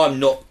 I'm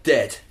not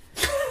dead.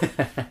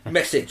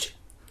 Message.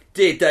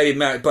 Dear David,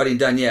 Marek, Buddy and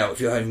Danielle, if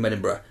you're home from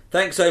Edinburgh,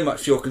 thanks so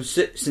much for your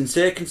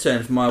sincere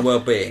concern for my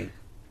well-being.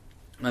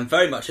 I'm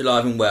very much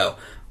alive and well.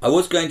 I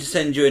was going to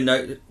send you a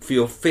note for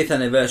your 5th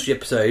anniversary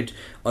episode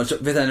on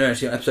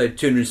episode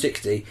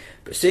 260,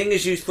 but seeing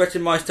as you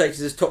threatened my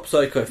status as top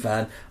Psycho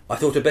fan, I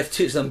thought I'd better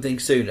do something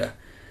sooner.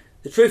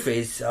 The truth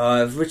is,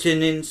 I've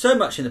written in so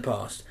much in the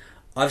past.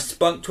 I've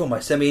spunked all my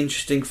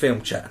semi-interesting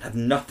film chat and have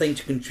nothing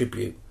to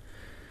contribute.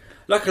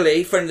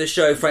 Luckily, friend of the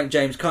show Frank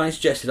James kindly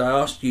suggested I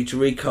asked you to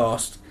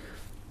recast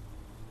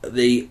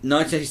the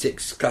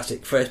 1986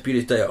 classic Ferris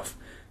Bueller's Day Off.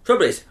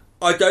 Trouble is,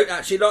 I don't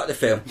actually like the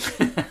film.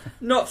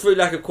 Not through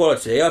lack of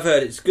quality. I've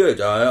heard it's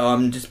good.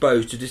 I'm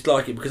disposed to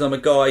dislike it because I'm a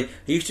guy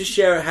who used to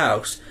share a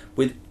house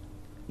with...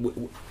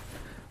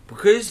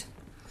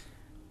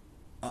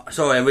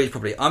 Sorry, I read it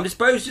properly. I'm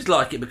disposed to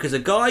dislike it because a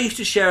guy I used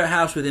to share a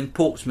house with in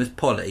Portsmouth,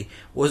 Polly,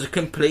 was a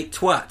complete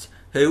twat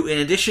who, in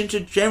addition to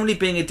generally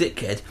being a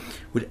dickhead,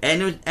 would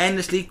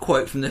endlessly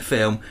quote from the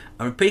film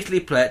and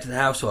repeatedly play it to the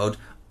household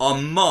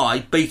on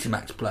my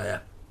Betamax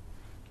player.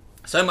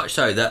 So much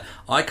so that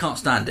I can't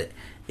stand it.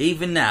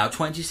 Even now,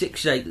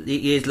 26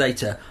 years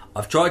later,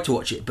 I've tried to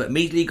watch it, but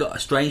immediately got a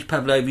strange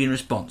Pavlovian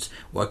response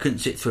where I couldn't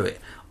sit through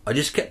it. I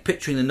just kept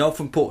picturing the knob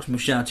from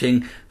Portsmouth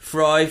shouting,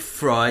 "Fry,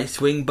 fry,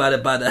 swing,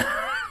 bada, bada,"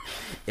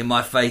 in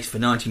my face for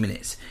 90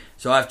 minutes.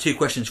 So I have 2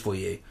 questions for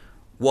you.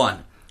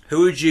 1.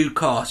 Who would you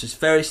cast as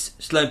Ferris,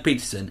 Sloane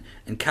Peterson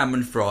and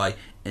Cameron Fry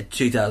in a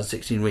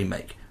 2016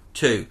 remake?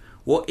 2.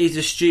 What is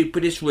the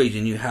stupidest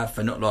reason you have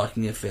for not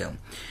liking a film?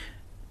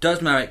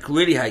 Does Marek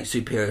really hate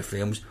superhero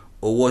films,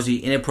 or was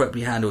he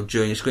inappropriately handled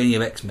during a screening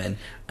of X-Men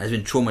and has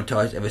been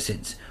traumatised ever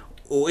since?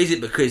 Or is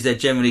it because they're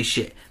generally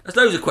shit? That's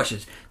loads of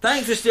questions.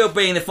 Thanks for still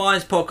being the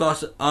finest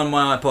podcast on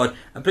my iPod,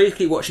 and please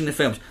keep watching the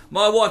films.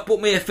 My wife bought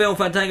me a Film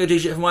Fandango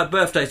t-shirt for my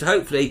birthday, so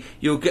hopefully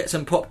you'll get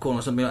some popcorn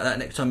or something like that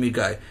next time you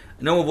go.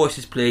 Normal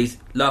voices, please.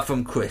 Love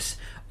from Chris.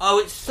 Oh,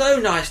 it's so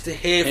nice to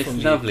hear from you,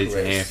 It's lovely Chris.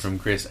 to hear from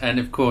Chris. And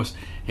of course,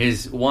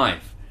 his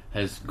wife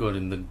has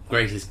gotten the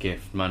greatest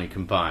gift money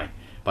can buy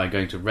by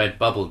going to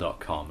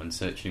redbubble.com and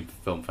searching for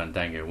Film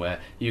Fandango, where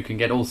you can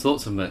get all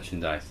sorts of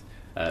merchandise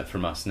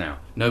from us now.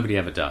 Nobody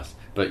ever does,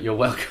 but you're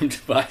welcome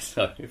to buy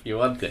some if you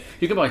want it.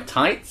 You can buy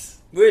tights.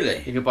 Really?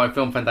 You can buy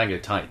Film Fandango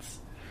tights.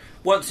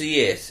 Once a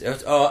year.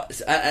 It's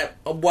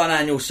one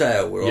annual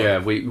sale we're on.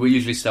 Yeah, we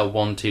usually sell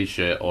one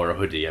t-shirt or a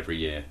hoodie every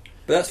year.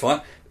 But that's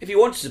fine. If you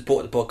want to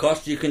support the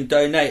podcast, you can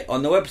donate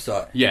on the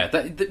website.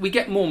 Yeah, we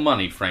get more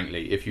money,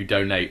 frankly, if you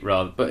donate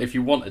rather. But if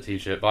you want a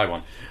t-shirt, buy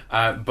one.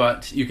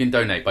 But you can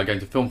donate by going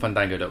to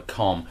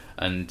filmfandango.com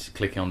and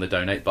clicking on the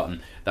donate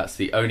button. That's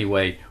the only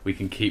way we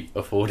can keep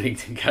affording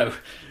to go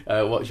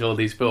watch all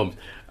these films.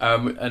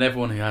 And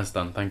everyone who has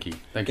done, thank you.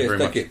 Thank you very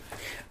much. Thank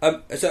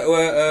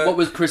you. What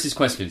was Chris's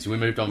questions? We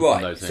moved on right,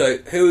 from those. So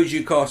who would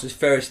you cast as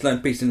Ferris,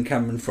 Sloane Peterson and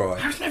Cameron Fry?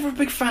 I was never a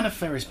big fan of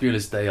Ferris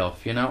Bueller's Day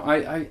Off. You know,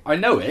 I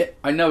know it.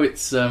 I know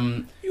it's.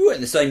 You weren't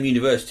in the same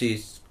university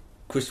as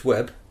Chris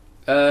Webb.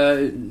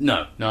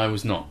 No, I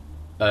was not.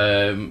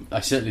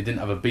 I certainly didn't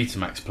have a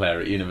Betamax player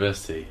at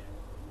university.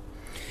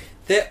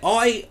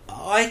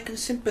 I can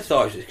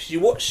sympathise with it, because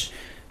you watch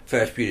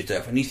Ferris Bueller's Day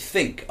Off and you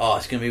think,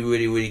 it's going to be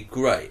really, really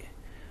great.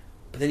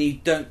 But then you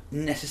don't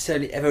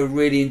necessarily ever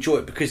really enjoy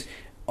it, because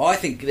I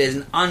think there's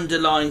an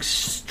underlying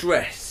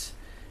stress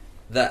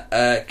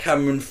that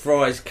Cameron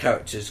Fry's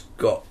character's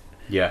got.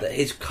 Yeah. That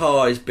his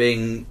car is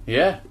being...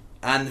 Yeah.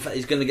 And the fact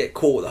he's going to get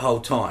caught the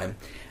whole time.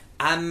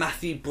 And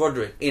Matthew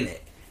Broderick in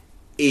it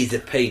is a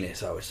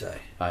penis, I would say.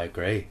 I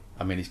agree.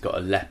 I mean, he's got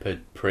a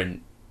leopard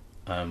print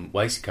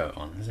waistcoat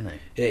on, hasn't he?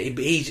 Yeah,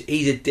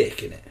 he's a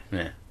dick in it.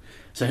 Yeah.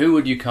 So who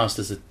would you cast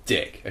as a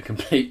dick? A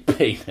complete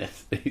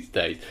penis these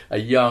days? A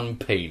young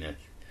penis?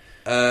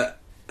 A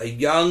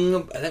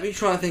young... Let me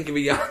try and think of a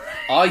young...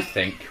 I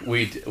think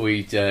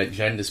we'd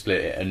gender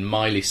split it, and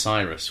Miley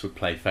Cyrus would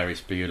play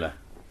Ferris Bueller.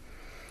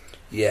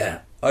 Yeah.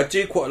 I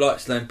do quite like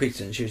Sloane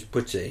Peterson. She was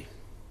pretty.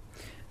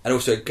 And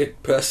also a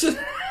good person.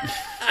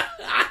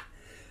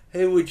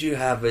 Who would you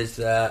have as...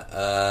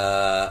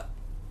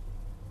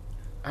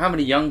 How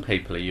many young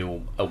people are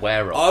you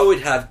aware of? I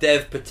would have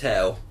Dev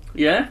Patel...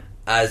 Yeah?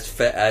 As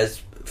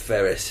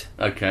Ferris.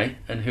 Okay.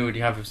 And who would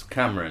you have as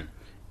Cameron?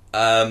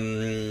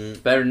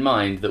 Bear in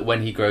mind that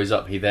when he grows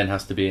up, he then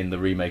has to be in the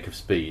remake of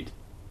Speed.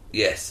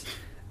 Yes.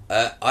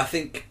 I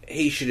think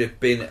he should have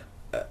been...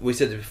 we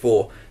said it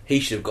before, he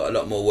should have got a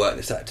lot more work,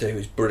 this actor who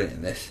was brilliant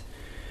in this.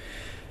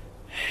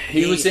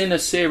 He was in a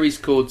series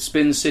called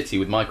Spin City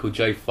with Michael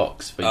J.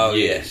 Fox for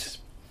years.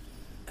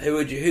 Yes.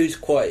 Who's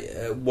quite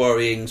a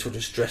worrying, sort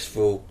of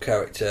stressful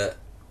character?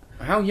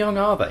 How young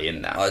are they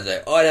in that? I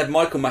don't know. I'd have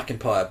Michael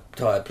McIntyre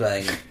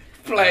playing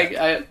playing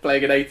an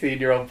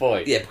 18-year-old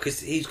boy. Yeah, because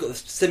he's got the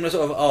similar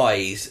sort of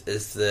eyes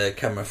as the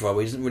camera for.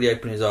 He doesn't really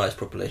open his eyes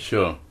properly.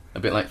 Sure. A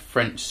bit like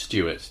French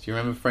Stewart. Do you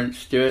remember French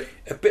Stewart?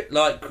 A bit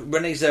like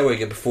Renée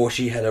Zellweger before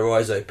she had her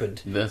eyes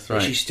opened. That's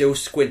right. She still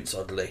squints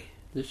oddly.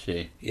 Does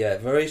she? Yeah,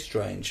 very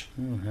strange.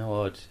 Oh, how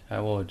odd.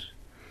 How odd.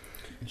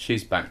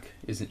 She's back,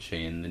 isn't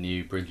she, in the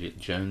new Bridget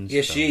Jones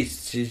Yeah, film?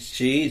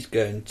 she's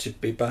going to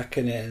be back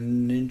in it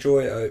and enjoy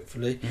it,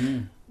 hopefully.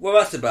 Well,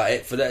 that's about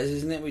it for Letters,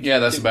 isn't it?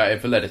 That's about it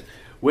for Letters.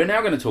 We're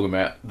now going to talk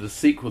about the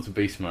sequel to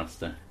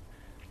Beastmaster,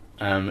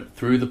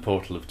 Through the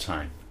Portal of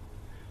Time.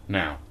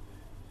 Now,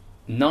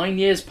 9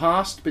 years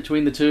passed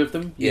between the two of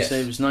them. You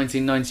say it was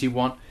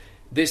 1991.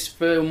 This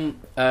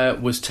film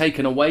was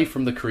taken away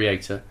from the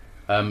creator,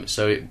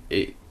 so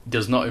it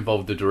does not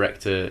involve the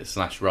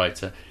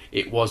director/writer.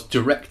 It was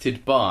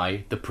directed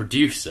by the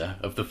producer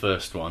of the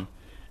first one,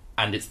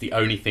 and it's the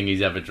only thing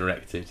he's ever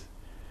directed.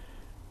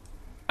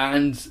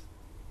 And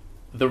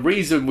the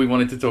reason we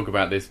wanted to talk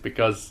about this,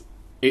 because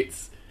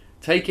it's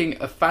taking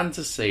a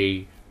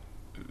fantasy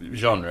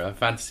genre, a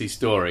fantasy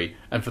story,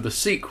 and for the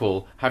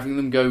sequel, having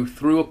them go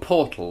through a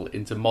portal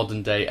into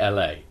modern-day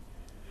LA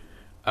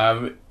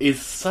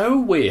is so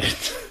weird.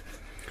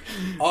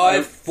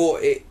 I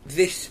thought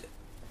this...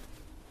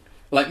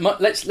 Like,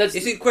 let's.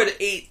 It's incredible.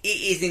 It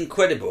is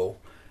incredible,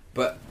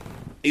 but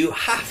you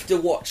have to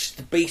watch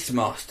the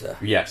Beastmaster.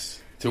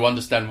 Yes, to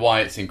understand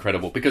why it's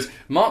incredible. Because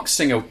Mark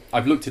Singer,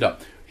 I've looked it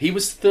up. He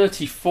was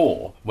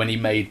 34 when he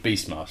made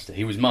Beastmaster.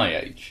 He was my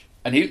age,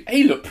 and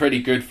he looked pretty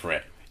good for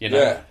it. You know.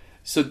 Yeah.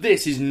 So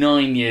this is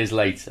 9 years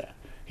later.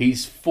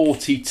 He's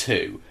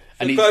 42,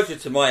 and he's closer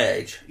to my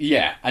age.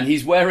 Yeah, and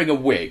he's wearing a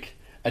wig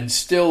and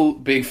still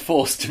being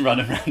forced to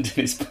run around in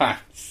his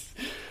pants.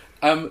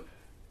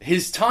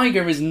 His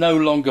tiger is no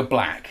longer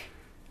black.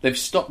 They've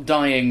stopped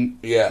dyeing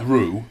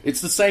Rue.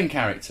 It's the same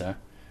character.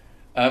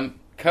 Podo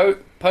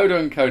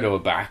and Kodo are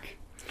back.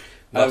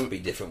 Must be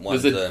different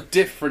ones. There's a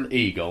different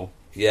eagle.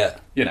 Yeah.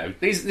 You know,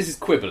 this is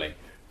quibbling.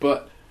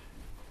 But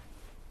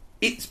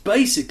it's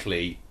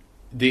basically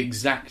the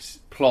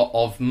exact plot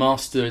of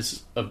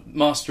Masters of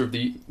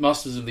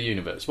the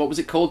Universe. What was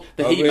it called?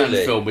 The He-Man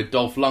film with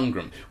Dolph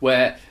Lundgren,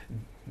 where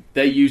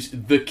they use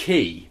the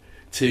key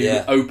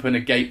to open a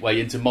gateway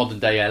into modern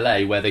day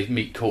LA, where they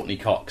meet Courtney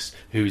Cox,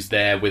 who's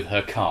there with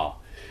her car.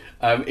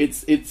 But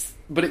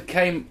it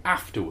came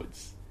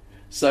afterwards,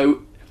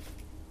 so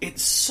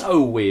it's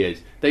so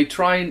weird. They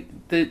try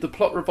and the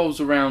plot revolves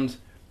around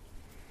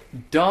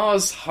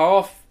Dar's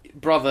half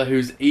brother,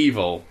 who's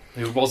evil,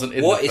 who wasn't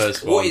in the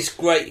first one. What is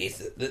great is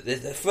that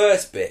the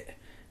first bit,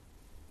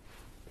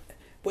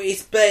 but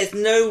it bears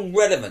no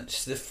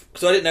relevance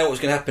because I didn't know what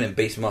was going to happen in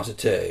Beastmaster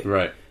 2.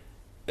 Right.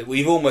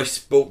 We've almost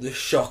spoilt the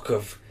shock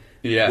of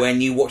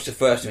when you watch the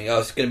first one.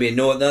 It's going to be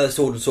another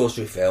sword and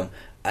sorcery film,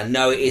 and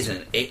no, it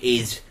isn't. It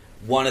is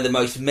one of the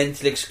most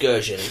mental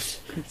excursions.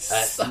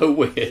 So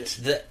weird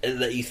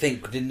that you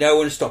think did no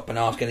one stop and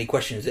ask any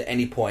questions at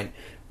any point,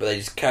 but they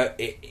just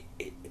it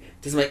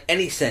doesn't make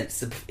any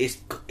sense. It's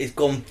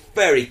gone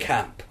very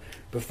camp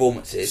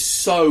performances.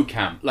 So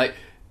camp,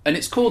 and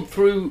it's called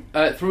through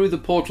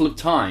the Portal of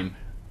Time,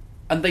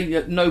 and they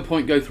at no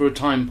point go through a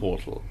time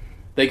portal.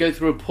 They go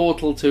through a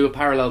portal to a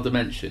parallel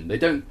dimension. They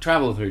don't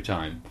travel through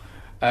time.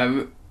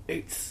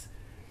 It's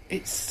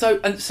so...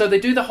 And so they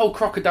do the whole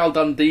Crocodile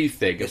Dundee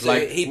thing of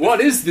what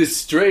is this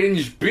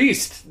strange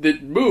beast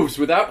that moves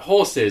without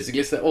horses? And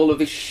gets all of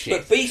this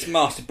shit. But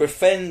Beastmaster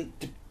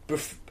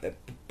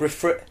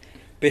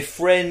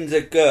befriends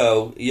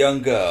a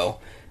young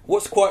girl.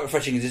 What's quite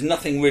refreshing is there's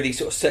nothing really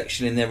sort of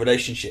sexual in their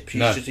relationship. She's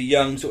just a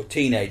young sort of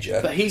teenager.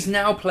 But he's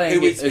now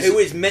playing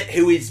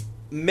who is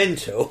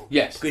mental.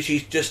 Yes. Because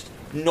she's just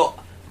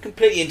not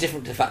completely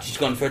indifferent to the fact she's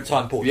gone for a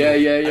time portal.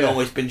 And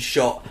almost been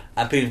shot,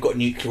 and people have got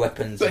nuclear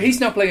weapons. But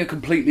he's now playing a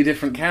completely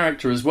different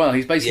character as well.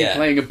 He's basically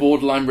playing a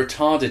borderline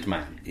retarded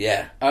man.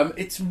 Yeah.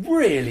 It's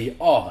really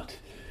odd.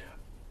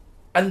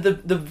 And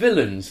the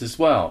villains as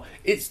well.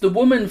 It's the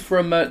woman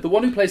from... the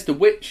one who plays the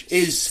witch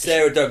is...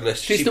 Sarah Douglas.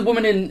 She's the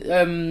woman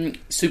in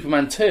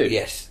Superman 2.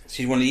 Yes.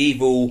 She's one of the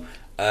evil...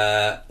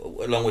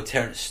 along with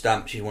Terence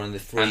Stamp, she's one of the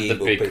three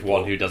evil people. And the big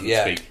one who doesn't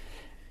speak.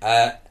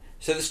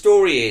 So the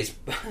story is...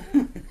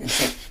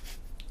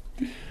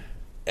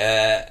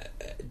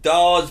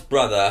 Dar's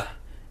brother,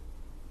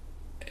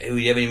 who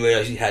you haven't even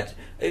realised he had...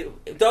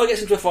 Dar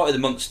gets into a fight with the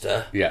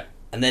monster. Yeah.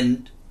 And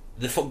then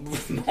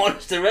the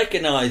monster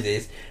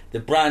recognises the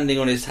branding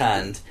on his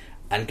hand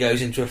and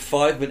goes into a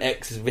 5-minute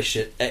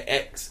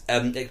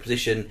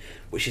exposition,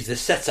 which is the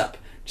setup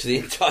to the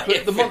entire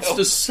film. The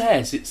monster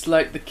says it's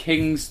like the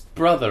king's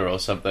brother or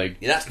something.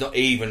 Yeah, that's not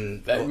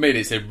even... I mean,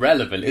 it's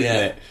irrelevant, isn't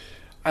it?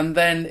 And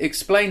then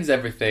explains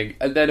everything,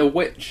 and then a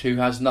witch who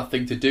has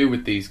nothing to do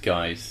with these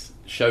guys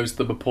shows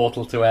them a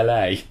portal to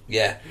LA.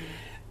 Yeah.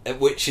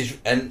 Which is...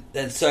 And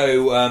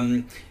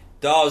so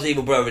Dar's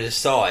evil brother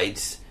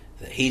decides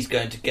that he's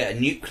going to get a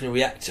nuclear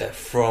reactor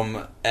from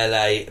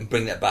LA and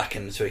bring that back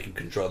in so he can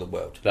control the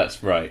world.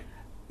 That's right.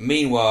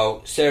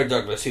 Meanwhile, Sarah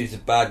Douglas, who's the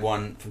bad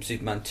one from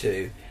Superman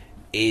 2,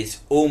 is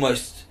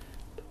almost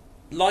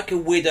like a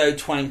widow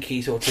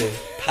twanky sort of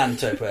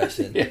panto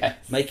person, Yes.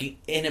 making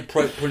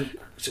inappropriate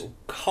sort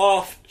of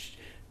half,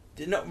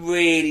 they're not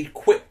really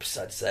quips,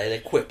 I'd say, they're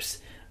quips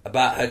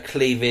about her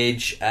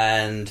cleavage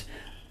and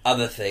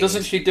other things.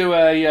 Doesn't she do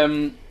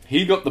a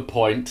he got the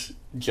point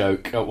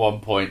joke at one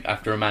point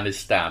after a man is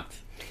stabbed?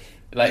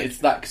 Like, it's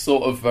that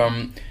sort of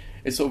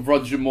it's sort of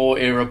Roger Moore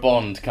era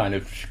Bond kind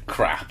of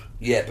crap.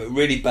 Yeah, but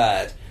really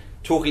bad.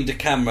 Talking to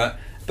camera.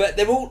 But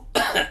they're all...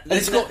 And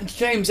it's got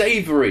James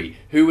Avery,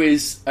 who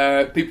is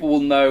people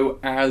will know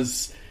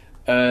as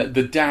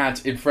the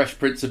dad in Fresh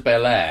Prince of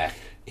Bel-Air.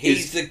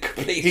 He's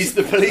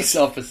the police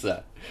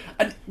officer.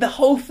 And the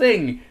whole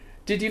thing,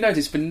 did you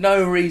notice, for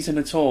no reason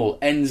at all,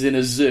 ends in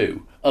a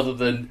zoo, other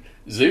than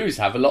zoos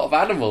have a lot of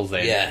animals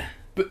in. Yeah.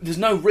 But there's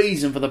no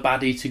reason for the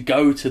baddie to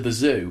go to the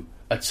zoo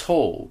at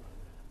all.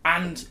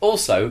 And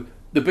also,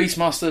 the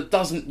Beastmaster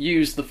doesn't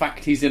use the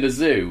fact he's in a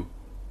zoo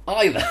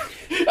either.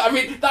 I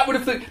mean,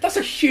 that's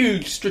a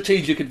huge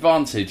strategic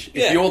advantage if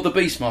Yeah. you're the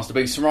Beastmaster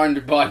being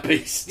surrounded by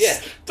beasts. Yeah.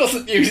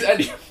 Doesn't use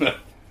any of them.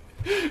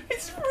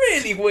 It's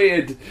really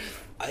weird.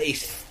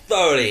 It's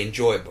thoroughly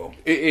enjoyable.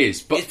 It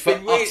is, but It's for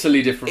been really-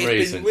 utterly different It's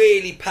reasons. been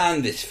really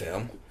panned, this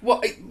film.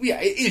 Well, it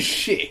is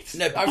shit.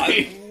 No, but I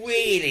mean,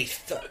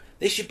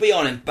 this should be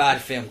on in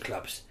bad film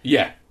clubs.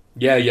 yeah.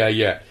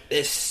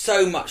 There's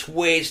so much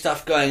weird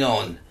stuff going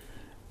on,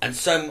 and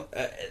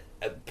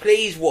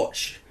please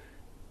watch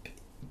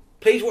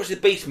the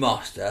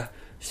Beastmaster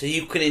so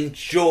you can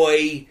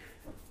enjoy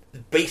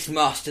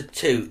Beastmaster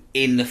 2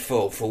 in the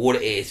full for what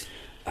it is.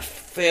 A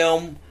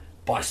film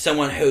by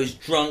someone who's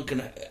drunk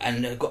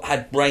and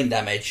had brain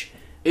damage.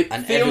 It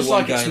and feels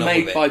everyone like it's going on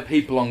made with it. by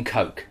people on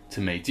coke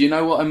to me. Do you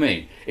know what I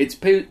mean? It's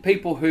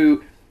people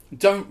who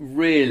don't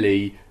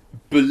really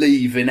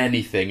believe in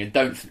anything and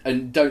don't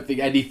think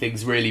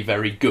anything's really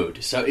very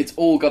good. So it's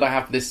all got to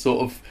have this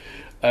sort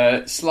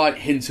of slight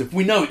hint of,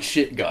 we know it's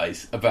shit,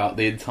 guys, about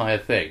the entire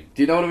thing.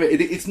 Do you know what I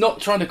mean? It's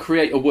not trying to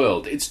create a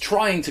world. It's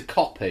trying to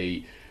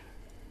copy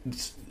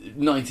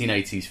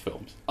 1980s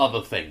films,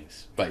 other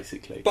things,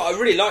 basically. But I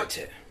really liked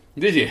it.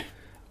 Did you?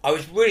 I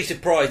was really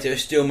surprised they were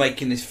still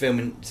making this film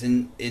in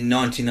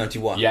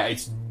 1991. Yeah,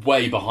 it's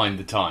way behind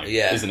the time,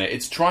 Yeah. isn't it?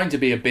 It's trying to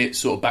be a bit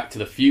sort of Back to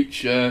the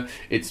Future.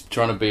 It's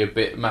trying to be a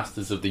bit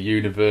Masters of the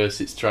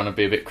Universe. It's trying to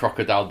be a bit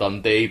Crocodile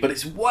Dundee, but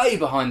it's way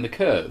behind the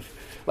curve.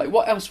 Like,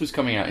 what else was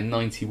coming out in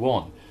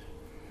 91?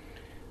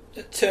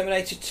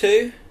 Terminator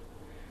 2?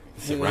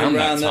 It's around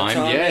that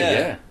time,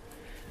 yeah.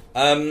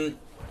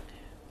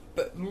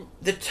 But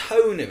the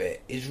tone of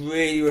it is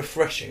really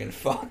refreshing and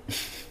fun.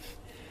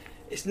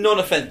 It's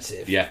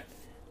non-offensive. Yeah.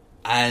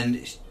 And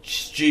it's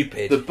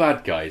stupid. The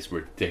bad guy is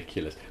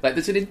ridiculous. Like,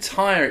 there's an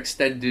entire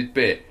extended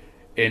bit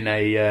in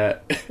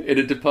a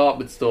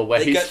department store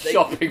where he's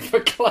shopping for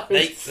clothes.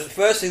 The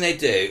first thing they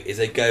do is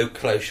they go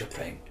clothes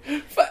shopping.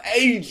 For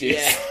ages.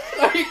 Yeah.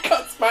 Like, it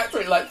cuts back to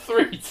it like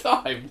 3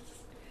 times.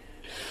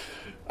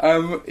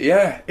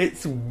 Yeah,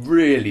 it's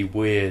really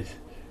weird.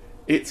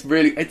 It's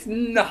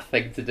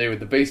nothing to do with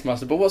the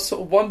Beastmaster, but what's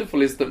sort of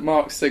wonderful is that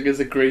Mark Singer's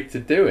agreed to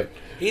do it.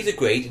 He's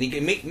agreed,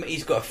 and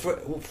he's got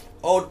a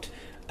odd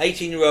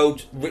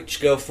 18-year-old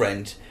rich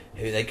girlfriend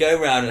who they go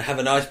around and have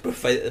a nice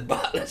buffet that the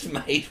butler's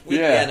made with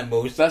the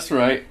animals. That's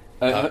right.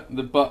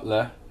 The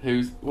butler,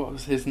 what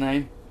was his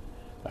name?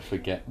 I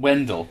forget.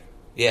 Wendell.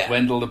 Yeah.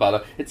 Wendell the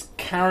butler. It's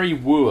Carrie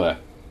Wooer,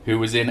 who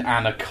was in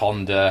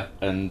Anaconda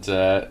and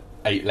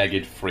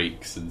Eight-Legged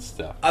Freaks and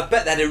stuff. I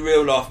bet they had a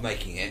real laugh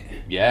making it.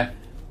 Yeah.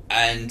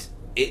 And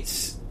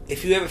if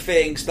you're ever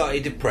feeling slightly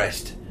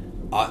depressed,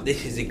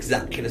 this is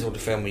exactly the sort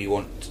of film you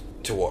want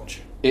to watch.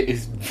 It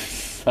is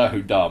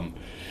so dumb.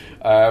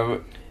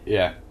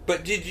 Yeah.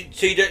 But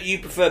you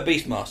prefer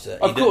Beastmaster?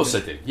 Of course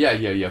I do. Yeah,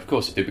 of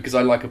course I do, because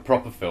I like a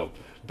proper film.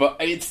 But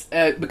it's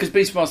because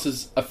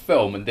Beastmaster's a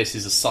film and this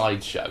is a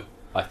sideshow,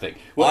 I think.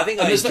 Well, I think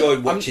I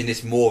enjoyed watching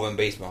this more than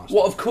Beastmaster.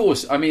 Well, of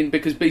course. I mean,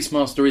 because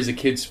Beastmaster is a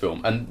kids'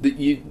 film, and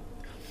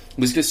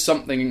there's just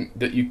something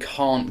that you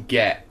can't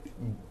get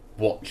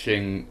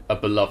watching a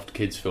beloved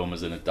kids' film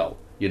as an adult.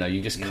 You know,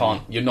 you just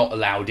can't. You're not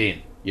allowed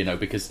in. You know,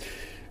 because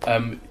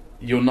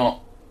you're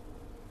not.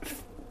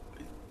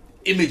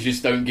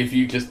 Images don't give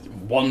you just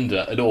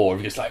wonder and awe.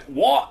 You're just like,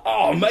 what?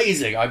 Oh,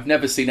 amazing! I've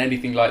never seen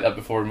anything like that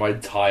before in my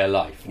entire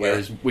life.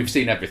 Whereas we've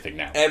seen everything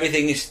now.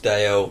 Everything is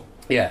stale.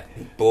 Yeah.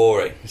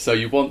 Boring. So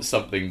you want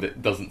something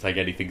that doesn't take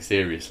anything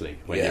seriously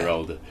when you're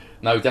older.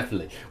 No,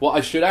 definitely. Well,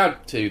 I should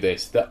add to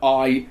this that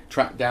I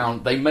tracked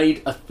down... They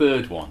made a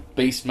third one,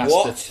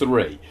 Beastmaster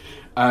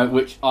 3,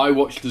 which I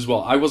watched as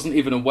well. I wasn't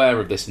even aware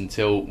of this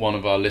until one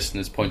of our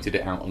listeners pointed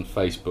it out on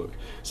Facebook.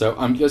 So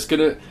I'm just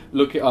going to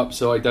look it up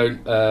so I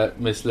don't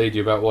mislead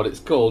you about what it's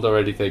called or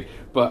anything.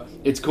 But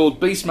it's called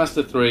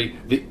Beastmaster 3,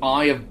 The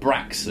Eye of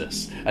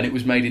Braxus, and it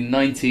was made in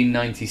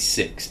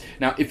 1996.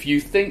 Now, if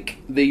you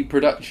think the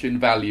production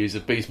values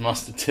of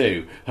Beastmaster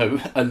 2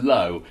 are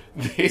low,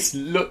 this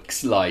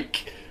looks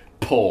like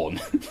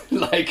porn.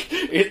 Like,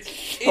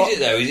 it's... Is it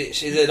though?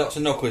 Is there lots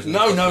of knuckles?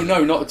 No,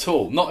 not at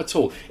all. Not at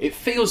all. It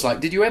feels like...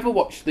 Did you ever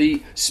watch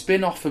the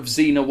spin-off of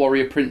Xena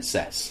Warrior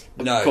Princess?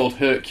 No. Called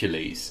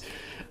Hercules.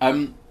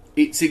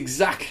 It's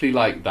exactly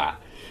like that.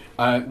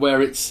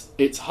 Where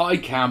it's high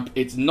camp,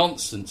 it's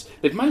nonsense.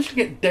 They've managed to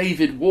get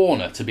David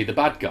Warner to be the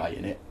bad guy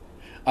in it.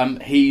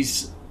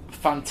 He's a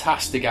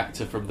fantastic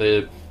actor from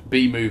the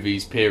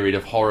B-movies period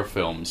of horror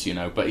films, you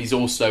know, but he's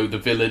also the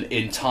villain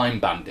in Time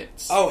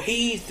Bandits. Oh,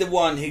 he's the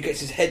one who gets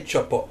his head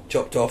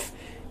chopped off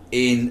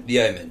in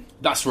The Omen.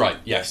 That's right,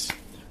 yes.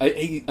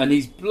 And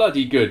he's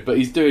bloody good, but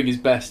he's doing his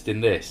best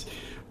in this.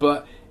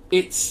 But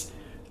it's...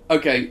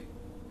 Okay...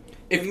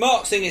 If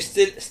Mark Singer is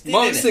still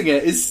Mark in Singer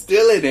is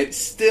still in it,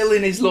 still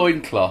in his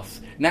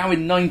loincloth, now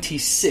in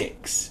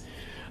 96.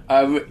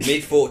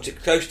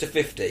 Mid-40s, close to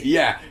 50.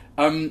 Yeah.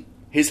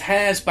 His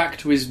hair's back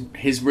to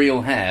his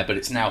real hair, but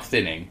it's now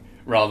thinning,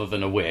 rather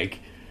than a wig.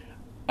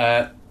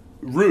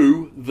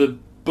 Rue, the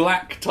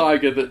black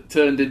tiger that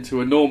turned into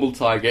a normal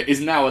tiger,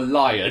 is now a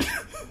lion.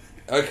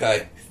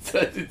 Okay.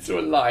 Turned into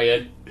a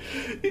lion.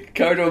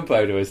 Coda and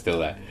Podo is still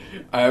there.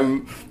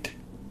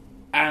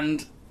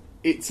 And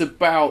it's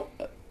about...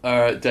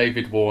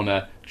 David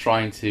Warner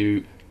trying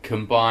to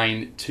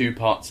combine two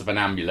parts of an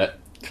amulet,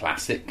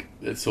 classic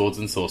swords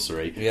and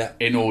sorcery,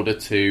 in order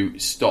to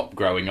stop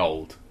growing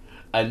old.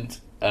 And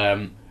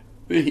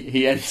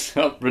he ends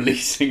up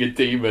releasing a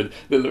demon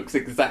that looks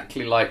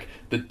exactly like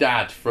the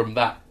dad from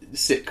that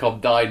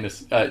sitcom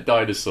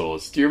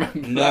Dinosaurs. Do you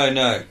remember that?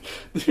 No.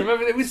 Do you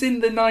remember? It was in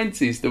the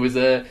 90s. There was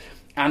a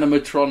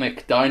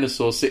animatronic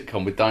dinosaur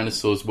sitcom with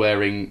dinosaurs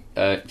wearing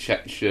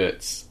checked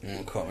shirts.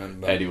 I can't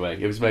remember.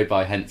 Anyway, it was made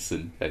by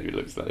Henson. Anyway, it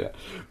looks like that.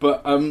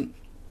 But is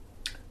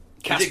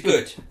it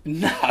good?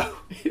 No,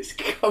 it's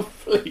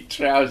complete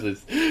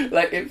trousers.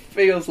 Like, it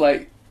feels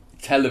like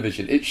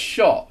television. It's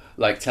shot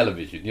like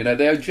television. You know,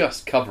 they are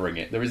just covering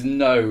it. There is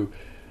no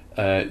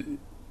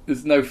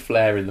there's no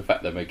flair in the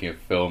fact they're making a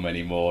film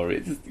anymore.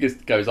 It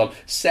just goes on.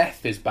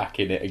 Seth is back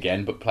in it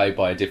again, but played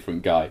by a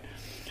different guy.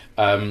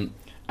 And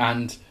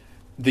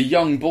the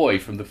young boy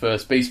from the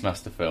first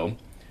Beastmaster film,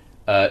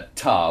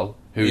 Tal,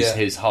 who's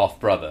his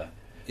half-brother,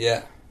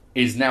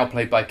 is now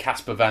played by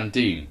Casper Van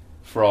Dien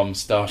from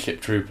Starship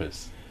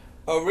Troopers.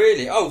 Oh,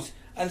 really? Oh,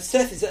 and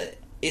Seth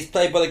is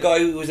played by the guy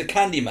who was a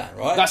Candyman,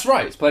 right? That's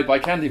right, it's played by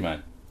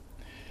Candyman.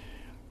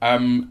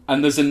 And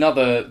there's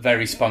another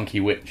very spunky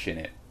witch in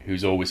it,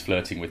 who's always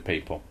flirting with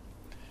people.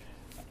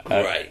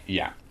 Great.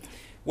 Yeah.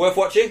 Worth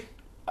watching?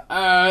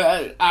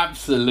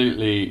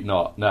 Absolutely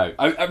not. No.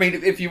 I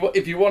mean, if you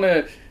want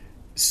to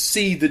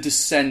see the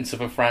descent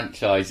of a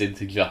franchise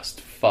into just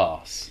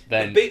farce,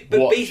 then but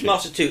watch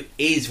Beastmaster 2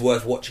 is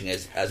worth watching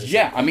as a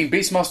sequel. I mean,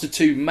 Beastmaster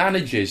 2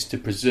 manages to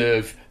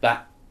preserve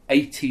that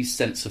 80s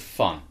sense of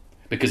fun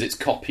because it's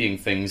copying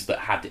things that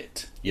had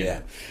it. You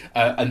know?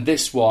 And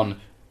this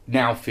one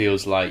now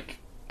feels like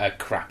a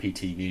crappy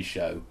TV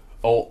show.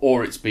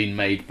 Or it's been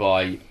made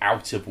by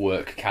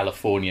out-of-work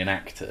Californian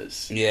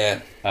actors.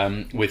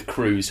 With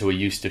crews who are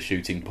used to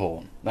shooting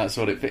porn. That's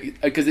what it...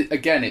 Because,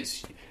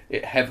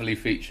 it heavily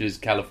features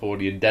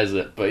Californian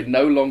desert, but it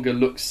no longer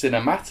looks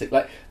cinematic.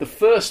 Like, the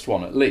first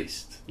one, at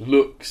least,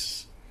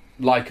 looks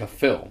like a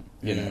film,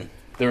 you know.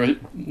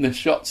 The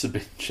shots have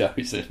been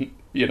chosen,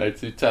 you know,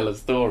 to tell a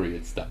story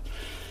and stuff.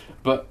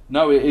 But,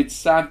 no, it's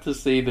sad to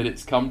see that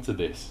it's come to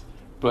this.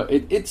 But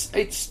it's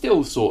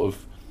still sort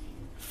of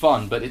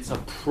fun, but it's a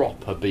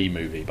proper B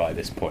movie by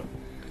this point.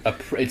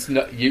 It's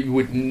not. You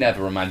would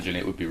never imagine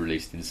it would be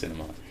released in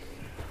cinema.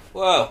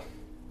 Well,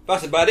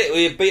 that's about it.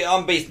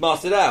 I'm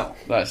Beastmastered out.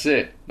 That's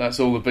it. That's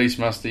all the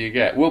Beastmaster you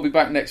get. We'll be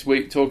back next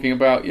week talking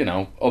about, you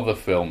know, other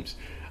films.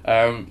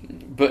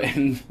 But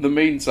in the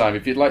meantime,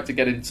 if you'd like to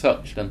get in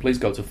touch, then please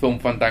go to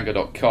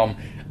filmfandango.com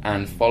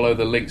and follow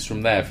the links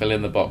from there. Fill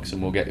in the box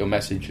and we'll get your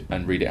message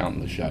and read it out on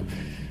the show.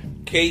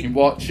 Keep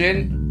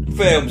watching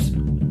films.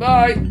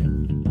 Bye.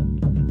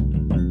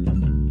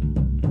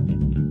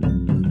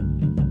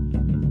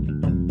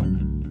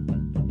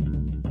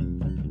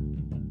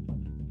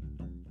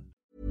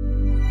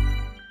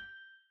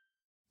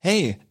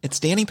 Hey, it's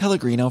Danny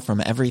Pellegrino from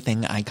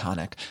Everything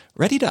Iconic.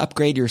 Ready to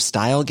upgrade your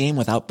style game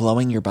without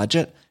blowing your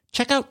budget?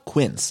 Check out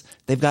Quince.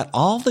 They've got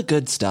all the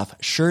good stuff,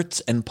 shirts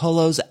and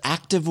polos,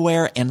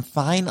 activewear, and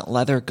fine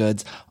leather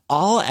goods,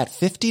 all at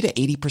 50 to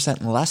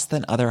 80% less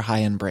than other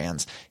high-end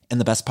brands. And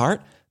the best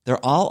part?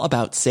 They're all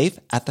about safe,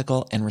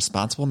 ethical, and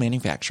responsible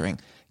manufacturing.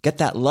 Get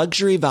that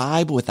luxury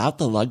vibe without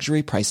the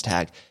luxury price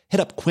tag. Hit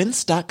up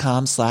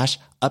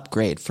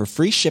quince.com/upgrade for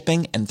free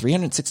shipping and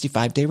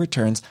 365-day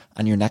returns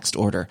on your next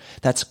order.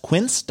 That's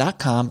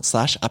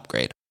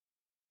quince.com/upgrade.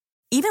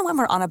 Even when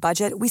we're on a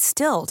budget, we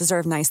still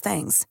deserve nice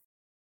things.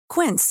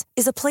 Quince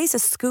is a place to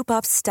scoop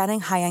up stunning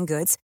high-end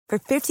goods for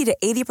 50 to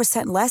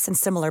 80% less than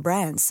similar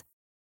brands.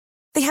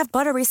 They have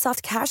buttery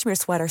soft cashmere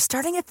sweaters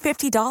starting at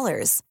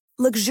 $50,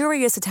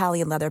 luxurious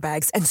Italian leather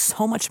bags, and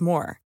so much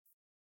more.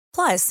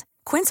 Plus,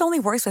 Quince only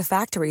works with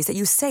factories that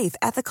use safe,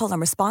 ethical, and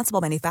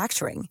responsible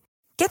manufacturing.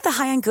 Get the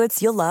high-end goods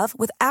you'll love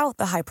without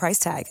the high price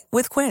tag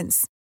with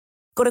Quince.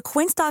 Go to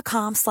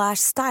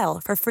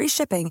quince.com/style for free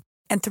shipping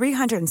and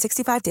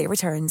 365-day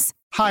returns.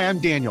 Hi, I'm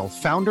Daniel,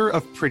 founder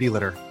of Pretty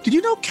Litter. Did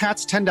you know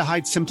cats tend to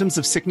hide symptoms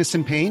of sickness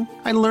and pain?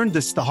 I learned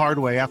this the hard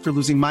way after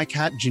losing my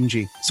cat,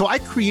 Gingy. So I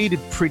created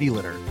Pretty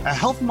Litter, a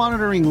health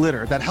monitoring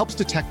litter that helps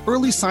detect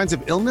early signs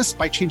of illness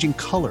by changing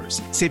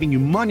colors, saving you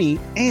money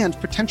and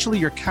potentially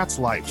your cat's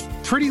life.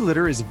 Pretty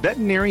Litter is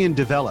veterinarian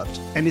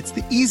developed, and it's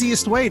the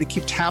easiest way to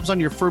keep tabs on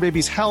your fur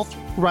baby's health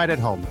right at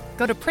home.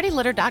 Go to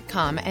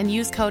prettylitter.com and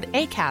use code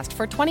ACAST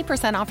for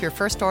 20% off your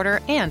first order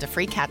and a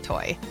free cat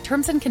toy.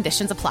 Terms and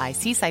conditions apply.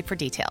 See site for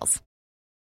details.